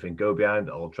season, if you can go behind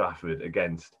at Old Trafford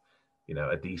against, you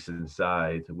know, a decent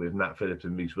side with Nat Phillips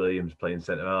and Reece Williams playing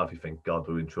centre-half, you think, God,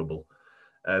 we're in trouble.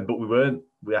 But we weren't.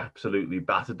 We absolutely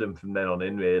battered them from then on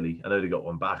in, really. I know they got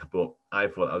one back, but I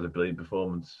thought that was a brilliant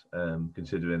performance,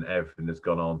 considering everything that's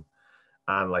gone on.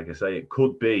 And like I say, it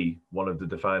could be one of the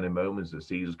defining moments that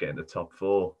sees us getting the top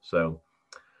four. So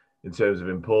in terms of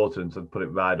importance, I'd put it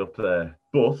right up there.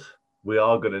 But we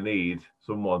are going to need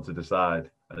someone to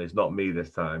decide, and it's not me this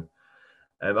time.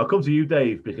 I'll come to you,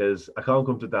 Dave, because I can't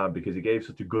come to Dan because he gave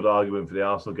such a good argument for the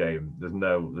Arsenal game. There's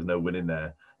no winning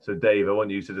there. So, Dave, I want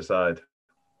you to decide.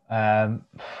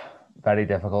 Very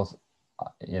difficult.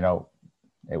 You know,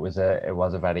 it was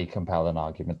a very compelling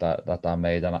argument that Dan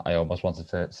made, and I almost wanted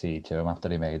to see to him after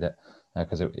he made it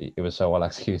because it was so well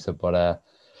executed. But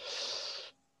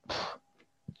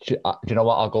do you know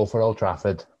what? I'll go for Old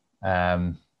Trafford.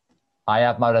 I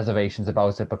have my reservations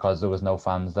about it because there was no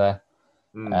fans there.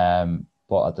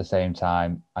 But at the same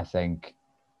time, I think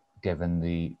given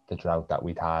the drought that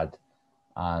we'd had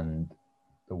and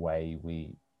the way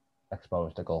we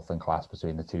exposed the gulf in class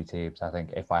between the two teams, I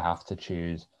think if I have to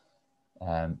choose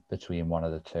between one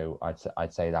of the two,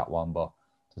 I'd say that one. But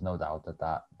there's no doubt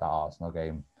that Arsenal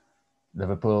game,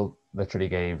 Liverpool literally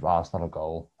gave Arsenal a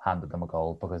goal, handed them a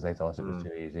goal because they thought it was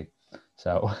too easy.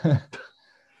 So,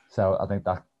 so I think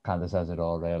that kind of says it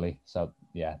all, really. So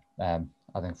yeah, I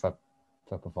think for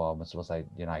performance, we'll say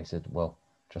United will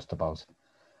just about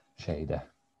shade it.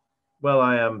 Well,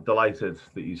 I am delighted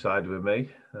that you sided with me.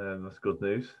 That's good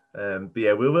news. But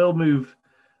yeah, we will move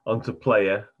on to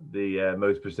player, the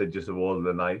most prestigious award of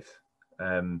the night.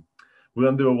 We're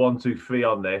going to do a 1, 2, 3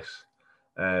 on this,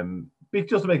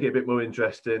 just to make it a bit more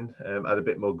interesting, add a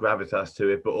bit more gravitas to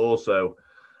it, but also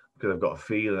because I've got a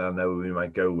feeling I know who we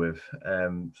might go with.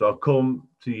 So I'll come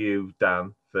to you,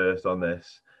 Dan, first on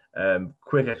this.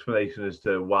 Quick explanation as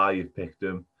to why you've picked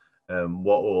them,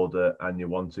 what order, and your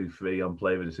 1, 2, 3 on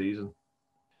player of the season.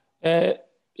 Yeah,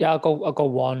 I'll go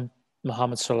 1,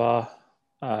 Mohamed Salah.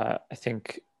 I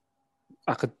think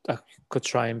I could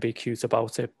try and be cute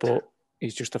about it, but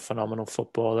he's just a phenomenal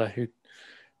footballer who,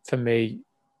 for me,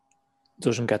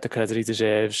 doesn't get the credit he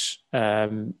deserves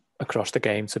across the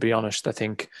game, to be honest. I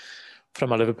think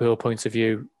from a Liverpool point of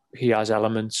view, he has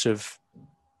elements of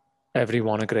every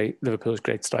one of Liverpool's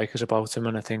great strikers about him,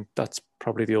 and I think that's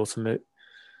probably the ultimate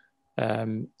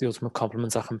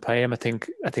compliment I can pay him. I think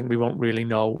we won't really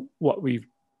know what we've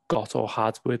got or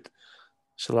had with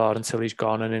Salah until he's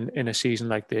gone, and in a season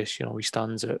like this, you know, he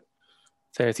stands at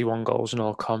 31 goals in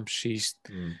all comps. He's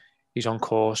on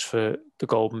course for the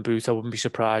Golden Boot. I wouldn't be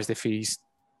surprised if he's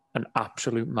an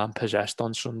absolute man possessed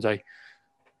on Sunday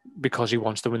because he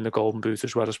wants to win the Golden Boot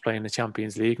as well as playing the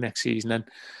Champions League next season. And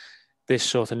this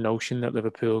sort of notion that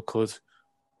Liverpool could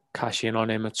cash in on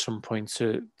him at some point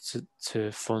to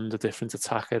fund a different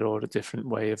attacker or a different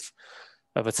way of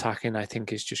attacking, I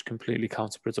think is just completely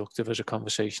counterproductive as a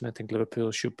conversation. I think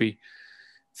Liverpool should be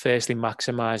firstly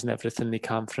maximising everything they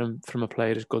can from a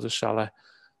player as good as Salah,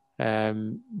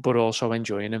 but also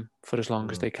enjoying him for as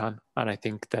long as they can. And I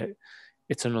think that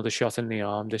it's another shot in the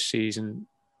arm this season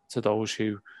to those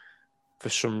who, for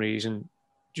some reason,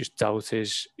 just doubt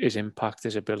his impact,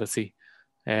 his ability,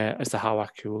 as to how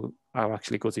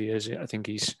actually good he is. I think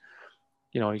he's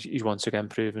once again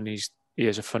proven he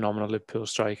is a phenomenal Liverpool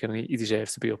striker, and he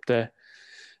deserves to be up there.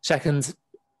 Second,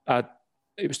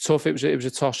 it was tough. It was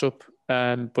a toss up,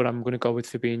 but I'm going to go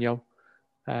with Fabinho.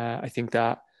 I think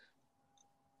that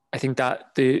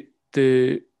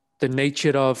the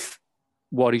nature of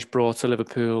what he's brought to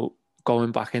Liverpool,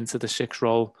 going back into the 6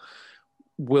 role,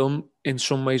 will in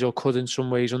some ways, or could in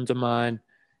some ways, undermine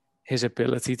his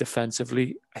ability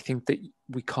defensively. I think that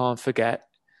we can't forget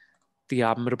the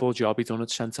admirable job he done at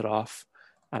centre half,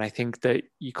 and I think that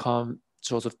you can't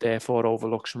sort of therefore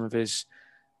overlook some of his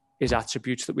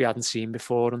attributes that we hadn't seen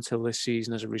before until this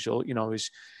season. As a result, you know,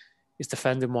 his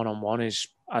defending 1-on-1 is,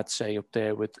 I'd say, up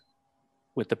there with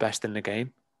the best in the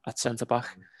game at centre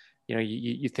back. You know,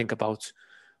 you think about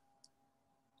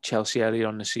Chelsea earlier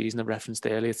on the season, I referenced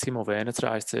earlier, Timo Werner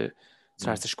tries to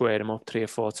square him up 3 or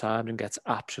 4 times and gets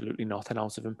absolutely nothing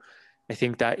out of him. I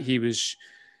think that he was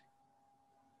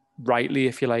rightly,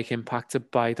 if you like,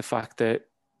 impacted by the fact that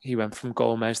he went from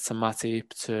Gomez to Matip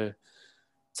to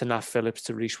Nat Phillips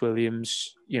to Reece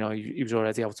Williams. You know, he was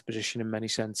already out of position in many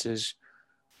senses.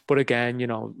 But again, you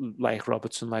know, like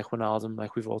Robertson, like Wijnaldum,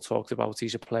 like we've all talked about,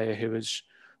 he's a player who has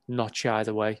not shied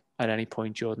away at any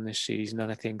point during this season.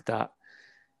 And I think that,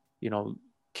 you know,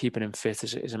 keeping him fit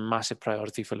is a massive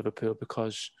priority for Liverpool,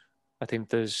 because I think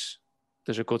there's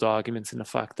a good argument in the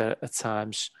fact that at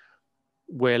times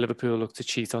where Liverpool look to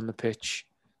cheat on the pitch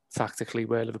tactically,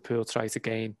 where Liverpool try to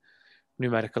gain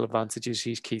numerical advantages,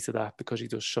 he's key to that because he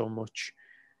does so much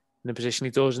in the position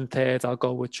he does. In third, I'll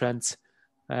go with Trent.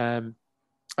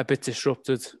 A bit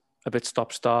disrupted, a bit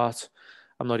stop-start.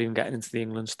 I'm not even getting into the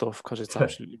England stuff because it's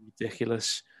absolutely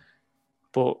ridiculous.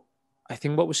 But I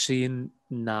think what we're seeing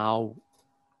now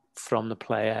from the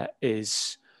player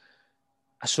is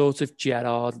a sort of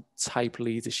Gerrard-type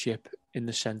leadership, in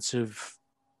the sense of,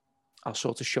 I'll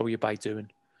sort of show you by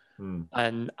doing.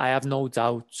 And I have no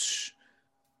doubts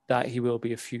that he will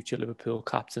be a future Liverpool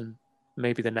captain,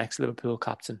 maybe the next Liverpool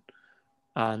captain.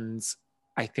 And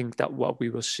I think that what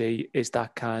we will see is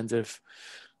that kind of,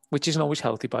 which isn't always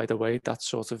healthy, by the way, that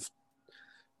sort of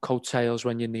coattails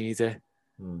when you need it,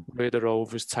 We're the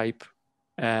Rovers type,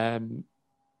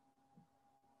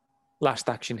 last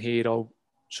action hero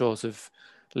sort of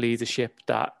leadership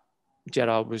that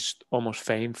Gerrard was almost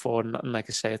famed for, and like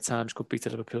I say, at times could be to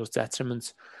Liverpool's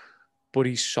detriment. But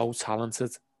he's so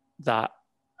talented that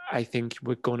I think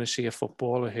we're going to see a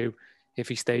footballer who, if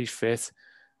he stays fit,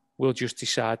 will just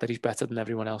decide that he's better than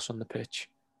everyone else on the pitch,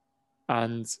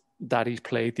 and that he's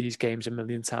played these games a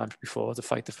million times before,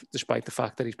 despite the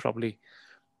fact that he's probably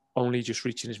only just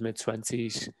reaching his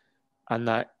mid-20s, and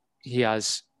that he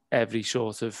has every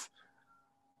sort of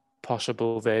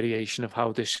possible variation of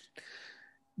how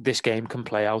this game can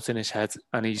play out in his head,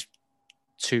 and he's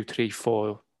 2, 3,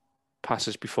 4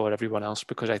 passes before everyone else,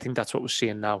 because I think that's what we're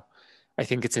seeing now. I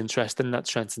think it's interesting that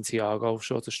Trent and Thiago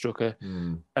sort of struck a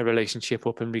relationship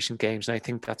up in recent games, and I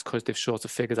think that's because they've sort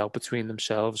of figured out between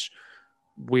themselves,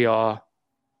 we are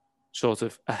sort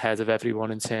of ahead of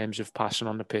everyone in terms of passing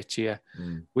on the pitch here.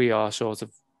 We are sort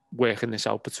of working this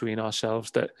out between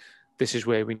ourselves, that this is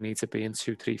where we need to be in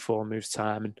 2, 3, 4 moves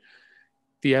time. And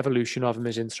the evolution of him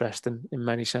is interesting in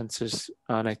many senses.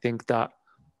 And I think that,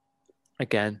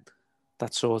 again,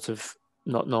 that sort of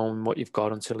not knowing what you've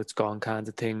got until it's gone kind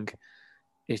of thing,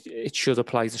 it should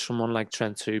apply to someone like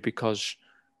Trent too, because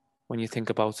when you think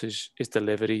about his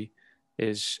delivery,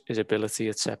 his ability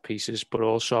at set pieces, but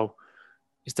also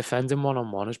his defending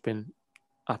one-on-one has been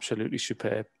absolutely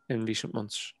superb in recent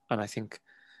months. And I think,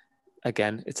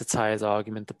 again, it's a tired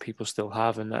argument that people still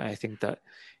have, and I think that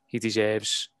he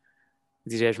deserves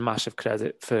massive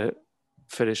credit for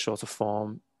his sort of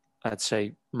form, I'd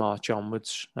say March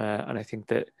onwards, and I think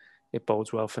that it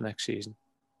bodes well for next season.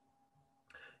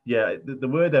 Yeah, the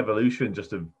word evolution, just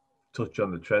to touch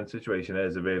on the Trent situation,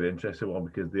 is a really interesting one,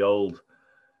 because the old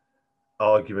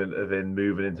argument of him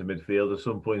moving into midfield at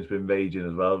some point has been raging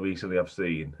as well recently, I've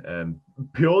seen,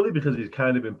 purely because he's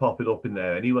kind of been popping up in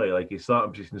there anyway. Like, his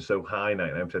starting position is so high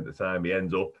 99% of the time, he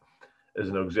ends up as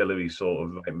an auxiliary sort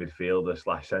of like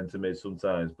midfielder / centre mid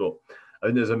sometimes. But I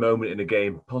think there's a moment in the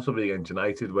game, possibly against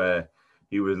United, where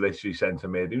he was literally centre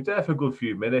mid. He was there for a good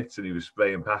few minutes and he was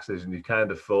spraying passes, and you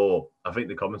kind of thought, I think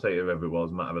the commentator, whoever it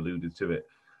was, might have alluded to it,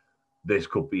 this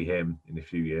could be him in a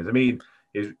few years. I mean,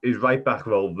 his right back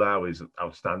role now is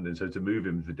outstanding, so to move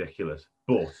him is ridiculous,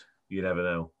 but you never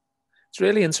know. It's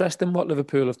really interesting what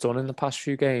Liverpool have done in the past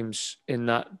few games, in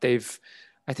that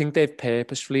I think they've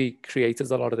purposefully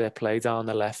created a lot of their play down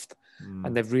the left,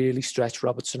 and they've really stretched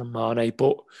Robertson and Mane.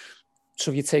 But so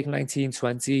if you take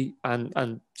 19-20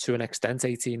 and to an extent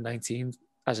 18-19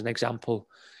 as an example,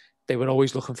 they were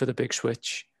always looking for the big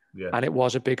switch. Yeah. And it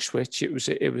was a big switch. It was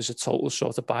a total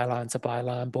sort of byline to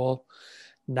byline ball.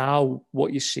 Now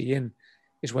what you're seeing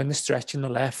is when they're stretching the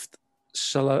left,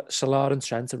 Salah and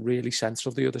Trent are really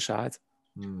central the other side.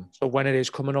 So when it is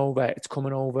coming over, it's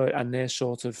coming over, and they're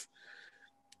sort of,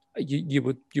 you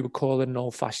would call it an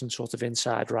old-fashioned sort of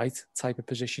inside right type of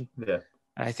position. Yeah.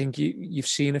 And I think you've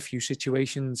seen a few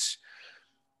situations,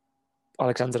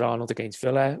 Alexander-Arnold against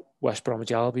Villa, West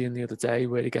Bromwich Albion the other day,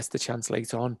 where he gets the chance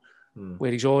late on,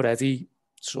 where he's already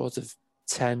sort of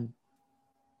 10,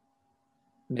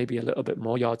 maybe a little bit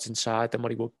more yards inside than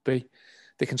what he would be.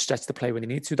 They can stretch the play when they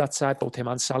need to, that side, both him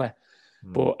and Salah.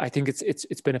 But I think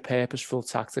it's been a purposeful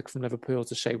tactic from Liverpool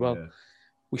to say, well,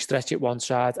 we stretch it one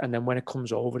side, and then when it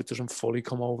comes over, it doesn't fully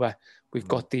come over. We've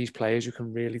got these players who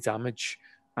can really damage,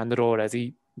 and they're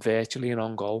already virtually an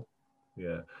on goal.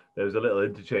 Yeah, there was a little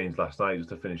interchange last night, just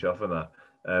to finish off on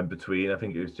that, between, I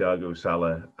think it was Thiago,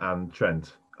 Salah and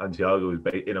Trent. And Thiago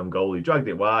was in on goal. He dragged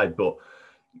it wide, but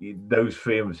those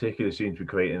three in particular seem to be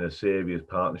creating a serious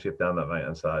partnership down that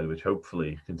right-hand side, which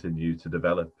hopefully continue to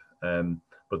develop.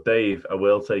 But Dave, I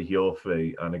will take your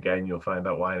three, and again, you'll find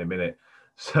out why in a minute.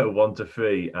 So 1 to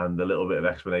 3, and a little bit of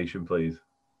explanation, please.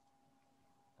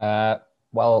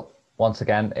 Well, once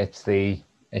again, it's the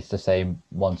same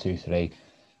 1, 2, 3,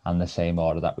 and the same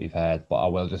order that we've heard. But I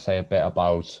will just say a bit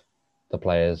about the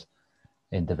players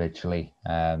individually.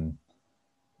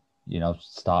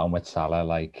 Starting with Salah,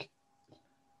 like,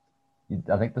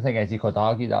 I think the thing is, you could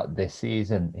argue that this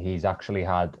season he's actually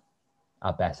had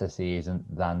a better season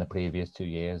than the previous 2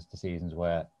 years, the seasons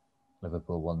where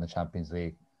Liverpool won the Champions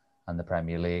League and the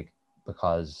Premier League,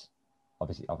 because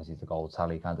obviously the goal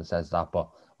tally kind of says that, but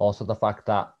also the fact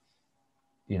that,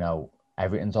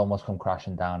 everything's almost come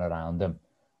crashing down around him.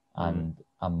 And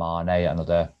Mane,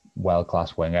 another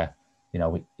world-class winger,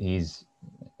 his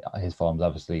form's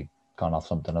obviously gone off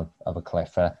something of a cliff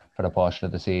for a portion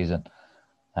of the season.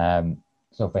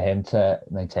 So for him to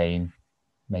maintain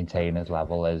his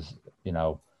level is,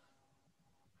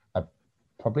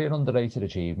 probably an underrated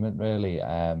achievement, really,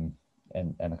 in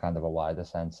a kind of a wider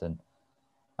sense. And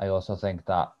I also think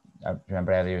that, I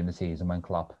remember earlier in the season when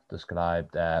Klopp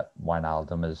described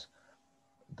Wijnaldum as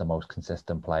the most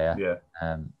consistent player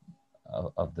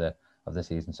of the of the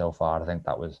season so far. I think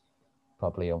that was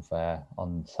probably unfair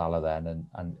on Salah then,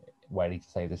 and were he to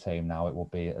say the same now, it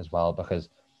would be as well, because,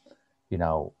 you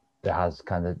know, there has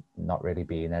kind of not really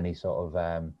been any sort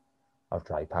of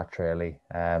dry patch really.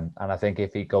 And I think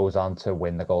if he goes on to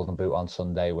win the Golden Boot on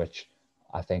Sunday, which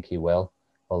I think he will,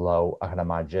 although I can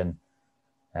imagine,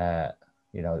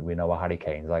 you know, we know what Harry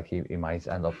Kane's like. He might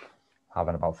end up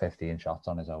having about 15 shots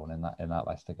on his own in that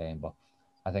Leicester game, but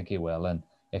I think he will. And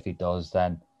if he does,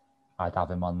 then I'd have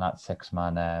him on that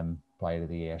 6-man Player of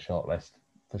the Year shortlist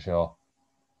for sure.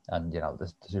 And, you know,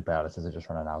 the superlatives are just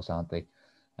running out, aren't they?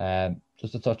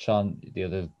 Just to touch on the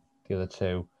other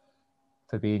two,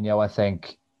 Fabinho, I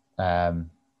think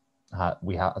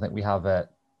we have a,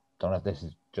 don't know if this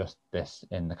is just this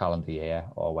in the calendar year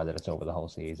or whether it's over the whole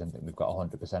season. I think we've got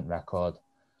a 100% record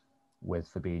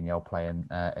with Fabinho playing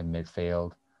in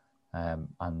midfield,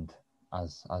 and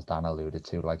as Dan alluded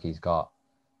to, like, he's got,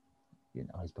 you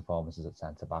know, his performances at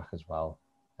centre back as well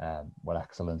were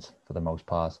excellent for the most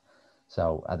part.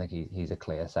 So I think he's a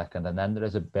clear second. And then there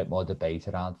is a bit more debate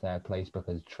around third place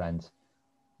because Trent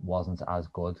wasn't as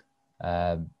good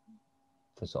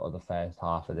for sort of the first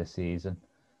half of this season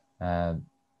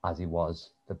as he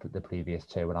was the previous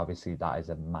two, and obviously that is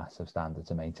a massive standard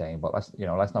to maintain. But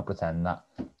let's not pretend that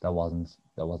there wasn't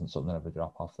something of a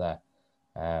drop off there.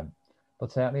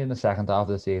 But certainly in the second half of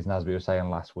the season, as we were saying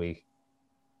last week,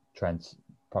 Trent's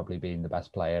probably been the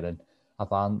best player, and I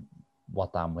found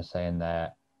what Dan was saying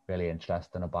there really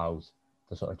interesting about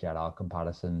the sort of Gerrard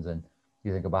comparisons. And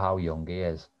you think about how young he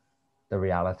is. The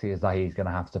reality is that he's going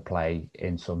to have to play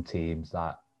in some teams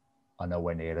that are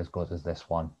nowhere near as good as this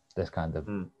one, this kind of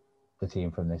the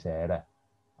team from this era.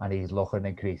 And he's looking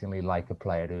increasingly like a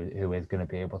player who is going to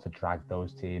be able to drag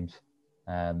those teams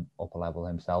up a level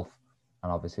himself.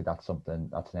 And obviously that's an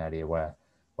area where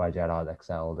Gerrard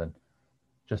excelled. And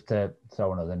just to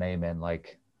throw another name in,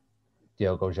 like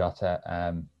Diogo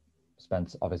Jota,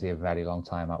 spent obviously a very long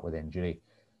time out with injury.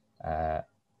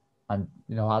 And,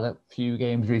 you know, had a few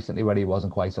games recently where he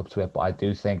wasn't quite up to it. But I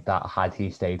do think that had he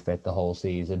stayed fit the whole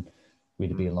season, we'd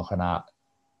have been looking at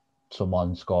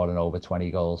someone scoring over 20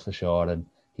 goals for sure. And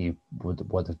he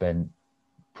would have been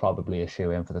probably a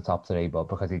shoe-in for the top three. But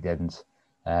because he didn't,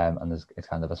 and it's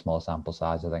kind of a small sample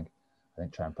size, I think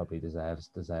Trent probably deserves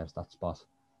that spot.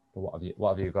 But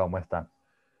what have you gone with, Dan?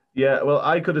 Yeah, well,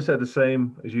 I could have said the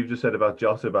same as you've just said about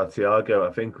Jota, about Thiago.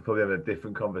 I think we're probably having a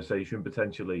different conversation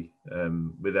potentially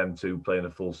with them two playing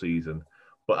a full season.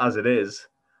 But as it is,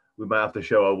 we might have to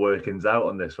show our workings out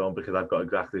on this one because I've got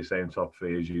exactly the same top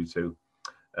three as you two,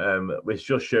 which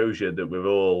just shows you that we're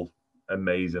all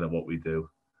amazing at what we do.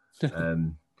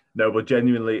 No, but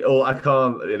genuinely, I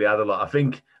can't really add a lot. I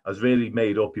think I was really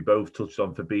made up. You both touched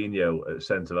on Fabinho at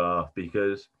centre half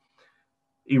because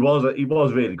he was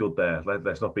really good there.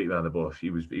 Let's not beat around the bush. He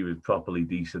was properly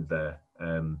decent there.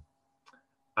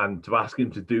 And to ask him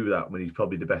to do that when he's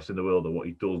probably the best in the world at what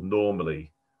he does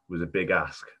normally was a big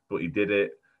ask. But he did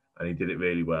it, and he did it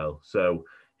really well. So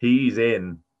he's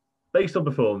in based on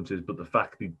performances, but the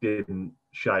fact he didn't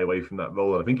shy away from that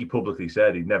role. And I think he publicly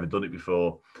said he'd never done it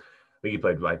before. I think he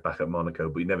played right back at Monaco,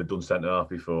 but he'd never done centre half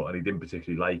before, and he didn't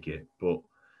particularly like it. But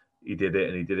he did it,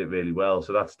 and he did it really well.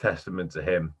 So that's testament to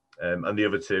him. And the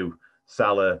other two,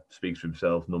 Salah speaks for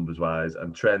himself numbers-wise,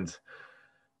 and Trent,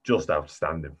 just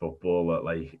outstanding football,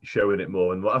 like showing it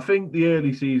more. And I think the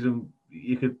early season,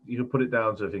 you could put it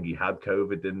down to, I think he had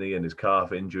COVID, didn't he, and his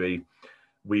calf injury.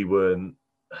 We weren't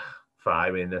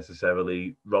firing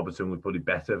necessarily. Robertson was probably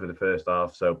better for the first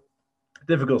half, so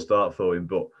difficult start for him,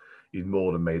 but he's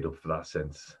more than made up for that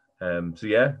since. So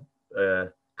yeah,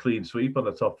 clean sweep on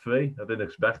the top three. I didn't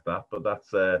expect that, but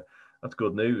that's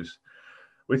good news.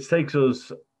 Which takes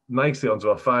us nicely onto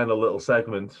our final little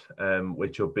segment,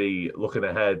 which will be looking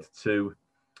ahead to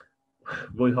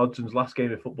Roy Hodgson's last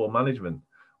game of football management,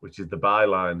 which is the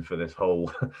byline for this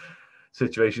whole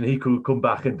situation. He could come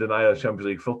back and deny us Champions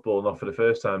League football, not for the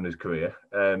first time in his career.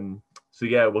 So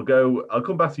yeah, I'll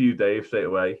come back to you, Dave, straight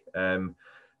away.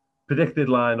 Predicted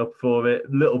lineup for it,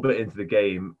 a little bit into the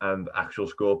game, and actual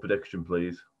score prediction,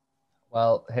 please.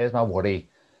 Well, here's my worry.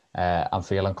 I'm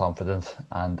feeling confident,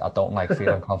 and I don't like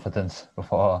feeling confidence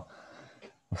before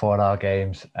our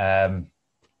games.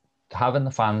 Having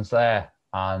the fans there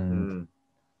and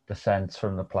the sense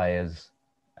from the players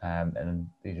in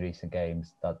these recent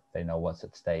games that they know what's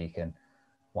at stake, and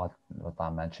what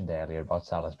Dan mentioned earlier about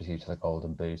Salah's pursuit of the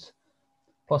Golden Boot,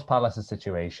 plus Palace's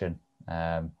situation.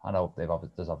 I know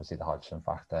there's obviously the Hodgson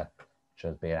factor, which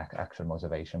has been extra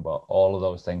motivation, but all of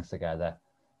those things together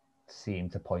seem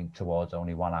to point towards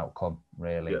only one outcome,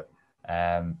 really.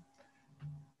 Yeah.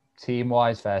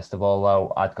 Team-wise, first of all,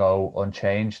 though, I'd go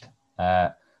unchanged.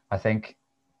 I think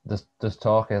there's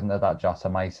talk, isn't there, that Jota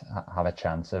might have a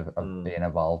chance of being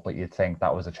involved, but you'd think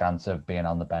that was a chance of being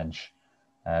on the bench,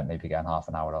 maybe getting half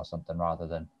an hour or something rather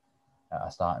than a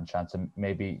starting chance. And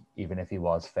maybe even if he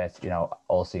was fit,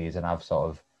 all season I've sort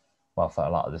of, well, for a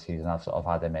lot of the season I've sort of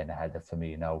had him in ahead of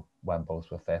Firmino when both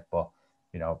were fit. But,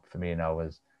 Firmino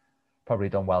has probably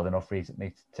done well enough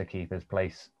recently to keep his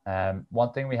place.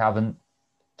 One thing we haven't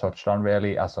touched on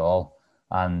really at all,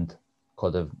 and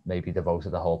could have maybe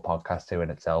devoted the whole podcast to in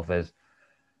itself, is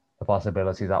the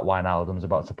possibility that Wijnaldum's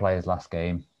about to play his last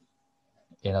game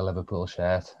in a Liverpool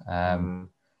shirt. And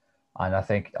I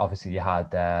think obviously you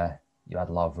had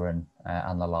Lovren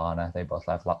and Lallana. They both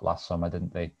left last summer,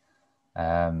 didn't they?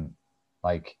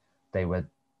 They were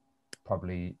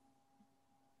probably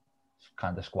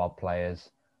kind of squad players,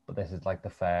 but this is like the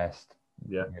first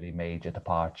really major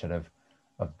departure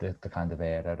of the kind of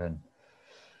era and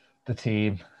the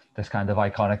team, this kind of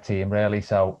iconic team, really.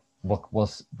 So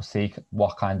we'll see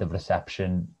what kind of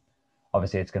reception.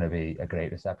 Obviously, it's going to be a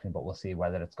great reception, but we'll see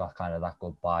whether it's got kind of that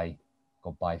goodbye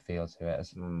feel to it,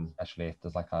 especially if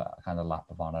there's like a kind of lap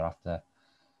of honour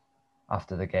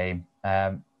after the game.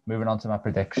 Moving on to my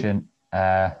prediction,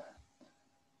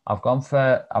 I've gone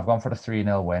for a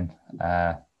 3-0 win.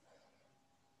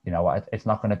 It's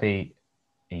not going to be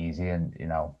easy, and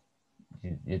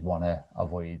you'd want to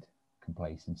avoid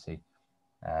complacency.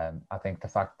 I think the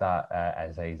fact that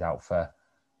Eze's out for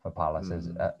Palace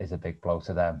is a big blow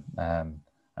to them.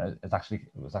 It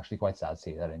was actually quite sad to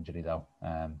see that injury though.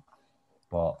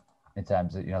 But in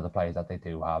terms of the players that they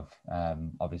do have,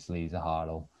 obviously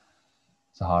Zaha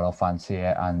fancy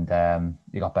it, and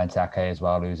you got Benteke as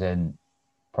well, who's in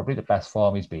probably the best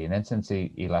form he's been in since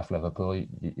he left Liverpool.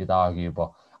 You'd argue,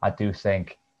 but I do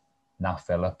think Nat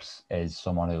Phillips is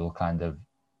someone who will kind of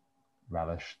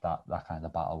relish that kind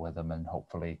of battle with him and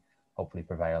hopefully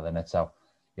prevail in it. So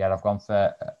yeah, I've gone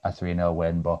for a 3-0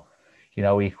 win, but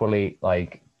equally,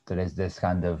 like, there is this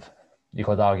kind of, you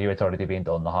could argue it's already been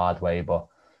done the hard way, but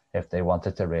if they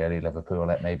wanted to really Liverpool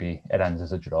it, maybe it ends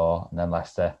as a draw, and then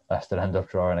Leicester end up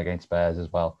drawing against Spurs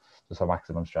as well, just for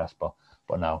maximum stress. But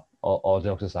no, all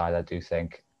jokes aside, I do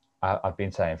think, I've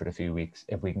been saying for a few weeks,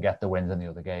 if we can get the wins in the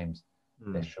other games,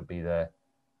 this should be the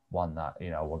one that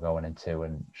we're going into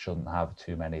and shouldn't have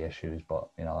too many issues. But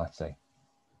let's see.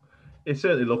 It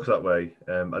certainly looks that way.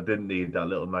 I didn't need that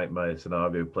little nightmare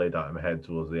scenario played out in my head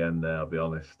towards the end there, I'll be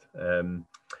honest.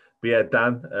 But yeah,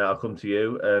 Dan, I'll come to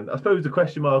you. I suppose the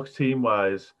question marks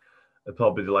team-wise are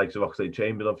probably the likes of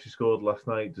Oxlade-Chamberlain. Obviously scored last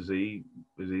night. Is he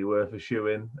worth a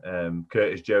shoe-in?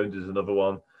 Curtis Jones is another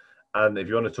one. And if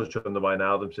you want to touch on the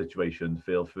Wijnaldum situation,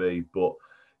 feel free. But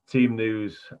team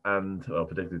news and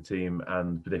predicted team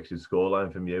and predicted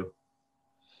scoreline from you.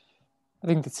 I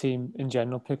think the team in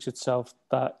general picks itself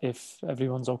that if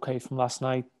everyone's okay from last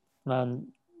night and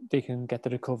they can get the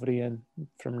recovery in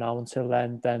from now until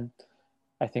then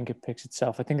I think it picks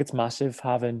itself. I think it's massive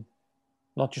having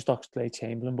not just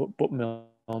Oxlade-Chamberlain but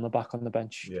Milner back on the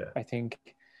bench. Yeah. I think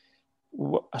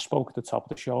I spoke at the top of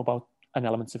the show about an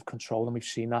element of control, and we've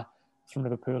seen that from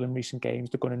Liverpool in recent games.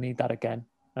 They're going to need that again.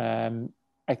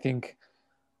 I think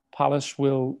Palace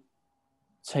will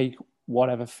take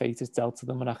whatever fate is dealt to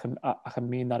them, and I can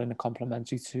mean that in a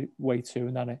complimentary way too.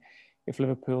 And then if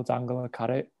Liverpool dangle a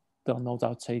carrot, they'll no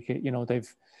doubt take it.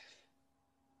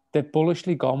 They've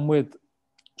bullishly gone with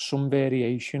some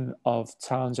variation of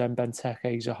Townsend,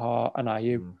 Benteke, Zaha, and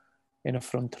Ayew in a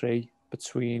front three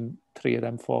between three of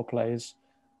them four players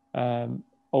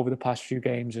over the past few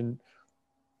games, and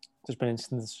there's been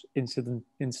instances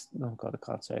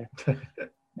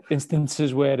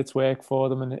where it's worked for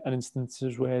them, and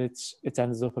instances where it's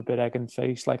ended up a bit egg and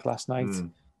face, like last night.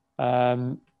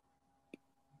 And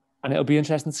it'll be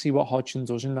interesting to see what Hodgson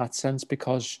does in that sense,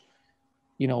 because,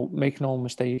 make no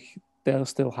mistake, they'll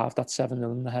still have that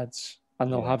 7-0 in the heads,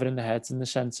 and they'll have it in the heads in the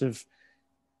sense of,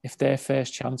 if their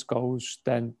first chance goes,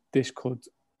 then this could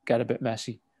get a bit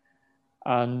messy.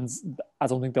 And I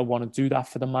don't think they'll want to do that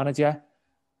for the manager.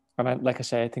 And like I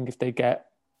say, I think if they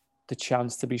get the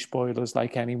chance to be spoilers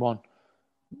like anyone,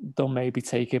 they'll maybe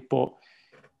take it. But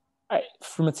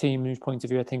from a team news point of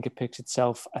view, I think it picks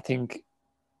itself. I think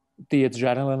the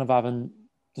adrenaline of having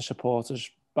the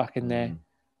supporters back in there.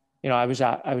 I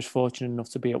was fortunate enough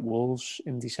to be at Wolves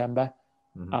in December,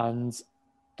 and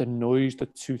the noise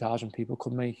that 2,000 people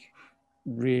could make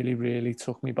really, really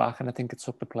took me back, and I think it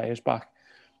took the players back.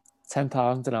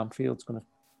 10,000 at Anfield's going to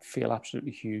feel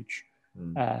absolutely huge.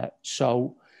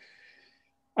 So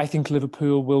I think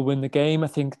Liverpool will win the game. I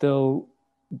think they'll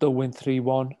win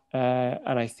 3-1,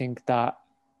 and I think that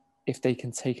if they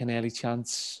can take an early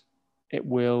chance, it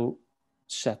will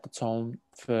set the tone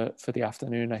for the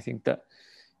afternoon. I think that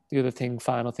the other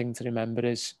final thing to remember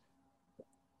is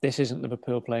this isn't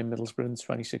Liverpool playing Middlesbrough in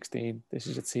 2016. This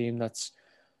is a team that's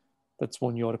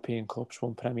won European Cups,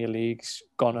 won Premier Leagues,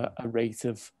 gone a rate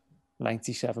of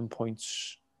 97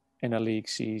 points in a league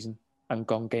season and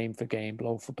gone game for game,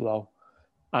 blow for blow.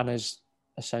 And has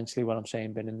essentially, what I'm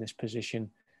saying, been in this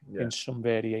position in some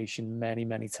variation many,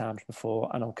 many times before.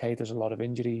 And okay, there's a lot of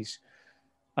injuries.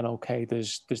 And okay,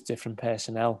 there's different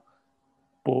personnel.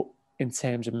 But in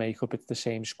terms of makeup, it's the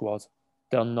same squad.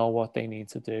 They'll know what they need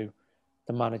to do.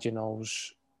 The manager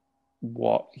knows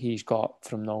what he's got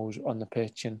from those on the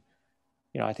pitch. And,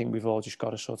 I think we've all just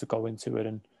got to sort of go into it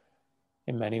and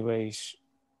in many ways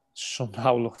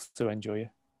somehow look to enjoy it.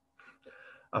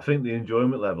 I think the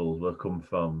enjoyment levels will come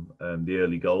from the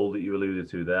early goal that you alluded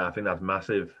to there. I think that's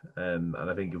massive. And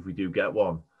I think if we do get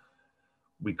one,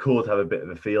 we could have a bit of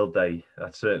a field day.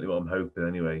 That's certainly what I'm hoping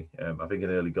anyway. I think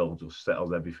an early goal just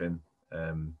settles everything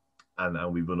and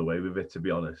we run away with it, to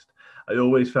be honest. I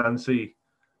always fancy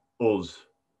us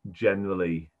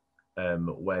generally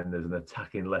when there's an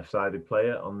attacking left-sided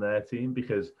player on their team,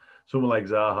 because someone like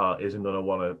Zaha isn't going to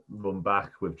want to run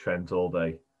back with Trent all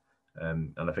day.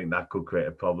 And I think that could create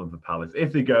a problem for Palace.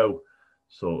 If they go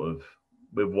sort of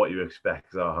with what you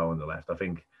expect, Zaha on the left, I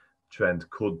think Trent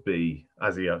could be,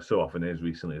 as he so often is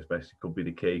recently, especially, could be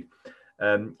the key.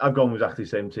 I've gone with exactly the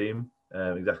same team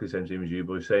as you,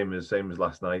 but same as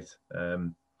last night.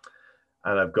 And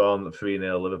I've gone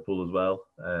 3-0 Liverpool as well.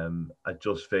 I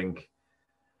just think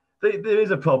there is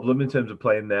a problem in terms of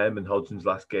playing them and Hodgson's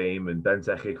last game and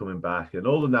Benteke coming back, and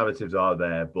all the narratives are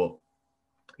there, but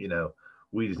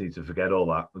we just need to forget all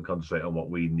that and concentrate on what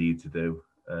we need to do,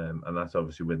 and that's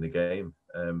obviously win the game.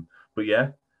 But yeah,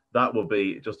 that will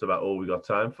be just about all we got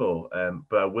time for.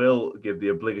 But I will give the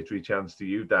obligatory chance to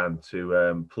you, Dan,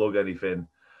 to plug anything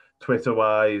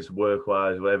Twitter-wise,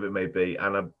 work-wise, whatever it may be.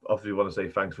 And I obviously want to say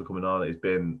thanks for coming on. It's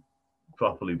been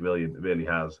properly brilliant. It really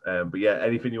has. But yeah,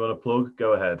 anything you want to plug,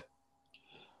 go ahead.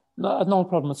 No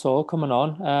problem at all coming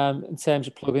on. In terms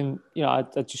of plugging,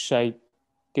 I'd just say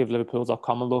give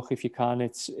Liverpool.com a look if you can.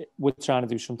 We're trying to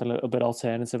do something a little bit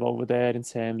alternative over there in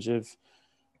terms of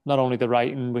not only the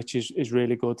writing, which is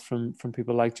really good from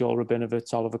people like Joel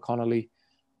Rabinowitz, Oliver Connolly,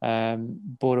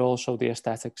 but also the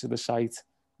aesthetics of the site.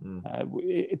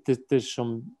 There's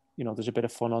some, there's a bit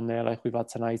of fun on there like we've had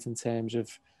tonight in terms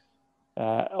of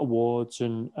awards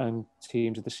and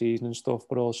teams of the season and stuff,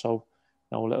 but also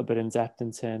a little bit in depth in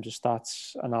terms of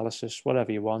stats, analysis,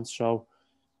 whatever you want. So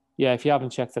yeah, if you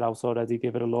haven't checked it out already,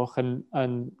 give it a look.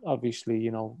 And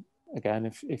obviously, again,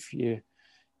 if you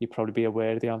probably be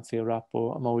aware of the Anfield Wrap, but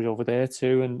I'm always over there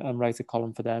too and write a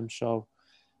column for them. So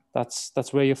that's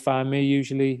where you find me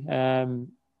usually.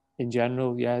 In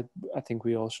general, yeah, I think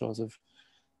we all sort of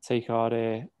take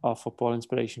our football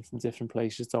inspiration from different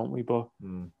places, don't we? But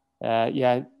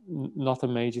yeah,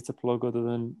 nothing major to plug other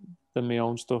than my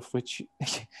own stuff, which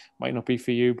might not be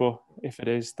for you, but if it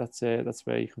is, that's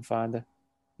where you can find it.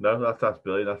 No, that's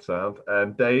brilliant. That's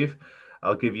sound. Dave,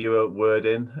 I'll give you a word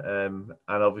in. And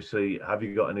obviously, have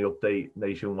you got any update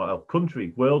nationwide,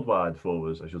 worldwide for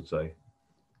us, I should say?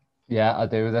 Yeah, I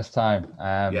do this time.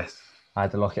 Yes. I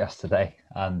had a look yesterday,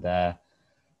 and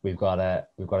we've got a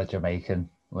Jamaican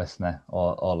listener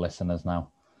or listeners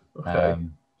now. Okay.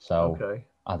 Okay.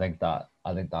 I think that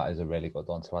is a really good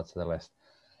one to add to the list.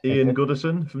 Ian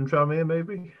Goodison from Tranmere,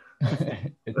 maybe.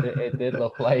 it did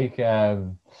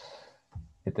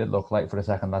look like for a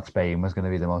second that Spain was going to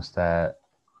be the most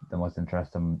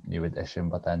interesting new addition,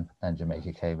 but then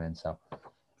Jamaica came in. So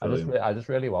I just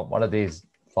really want one of these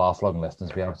far-flung listeners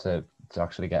to be able to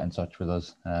actually get in touch with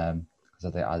us,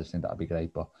 because I just think that'd be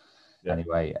great. But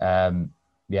anyway,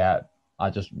 I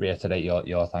just reiterate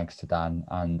your thanks to Dan,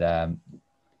 and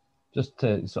just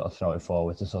to sort of throw it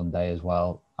forward to Sunday as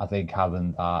well. I think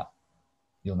having that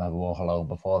 "You'll Never Walk Alone"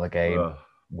 before the game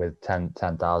with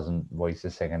 10,000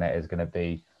 voices singing it is going to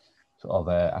be sort of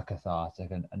a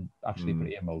cathartic and actually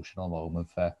pretty emotional moment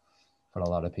for a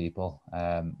lot of people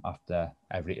after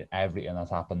everything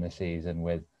that's happened this season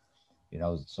with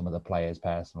some of the players'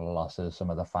 personal losses, some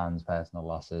of the fans' personal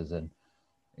losses, and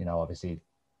obviously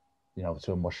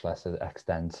to a much lesser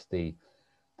extent the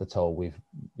toll we've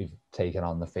taken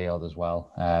on the field as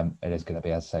well. It is going to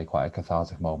be, as I say, quite a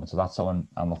cathartic moment. So that's something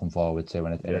I'm looking forward to,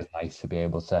 and it is nice to be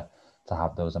able to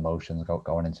have those emotions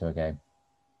going into a game.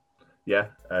 Yeah,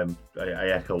 I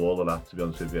echo all of that, to be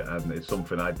honest with you, and it's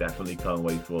something I definitely can't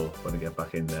wait for when I get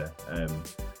back in there.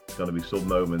 It's going to be some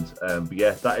moments. But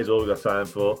yeah, that is all we've got time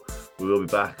for. We will be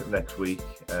back next week,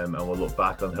 and we'll look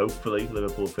back on hopefully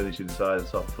Liverpool finishing inside the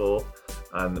top four.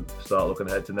 and start looking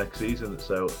ahead to next season.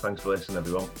 So thanks for listening,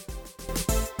 everyone.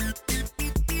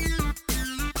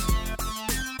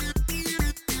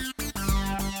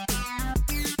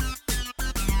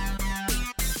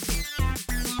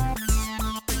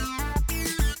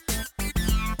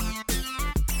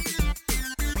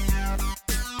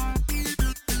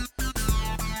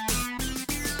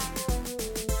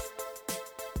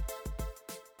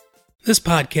 This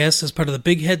podcast is part of the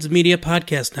Big Heads Media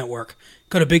Podcast Network.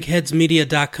 Go to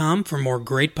bigheadsmedia.com for more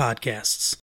great podcasts.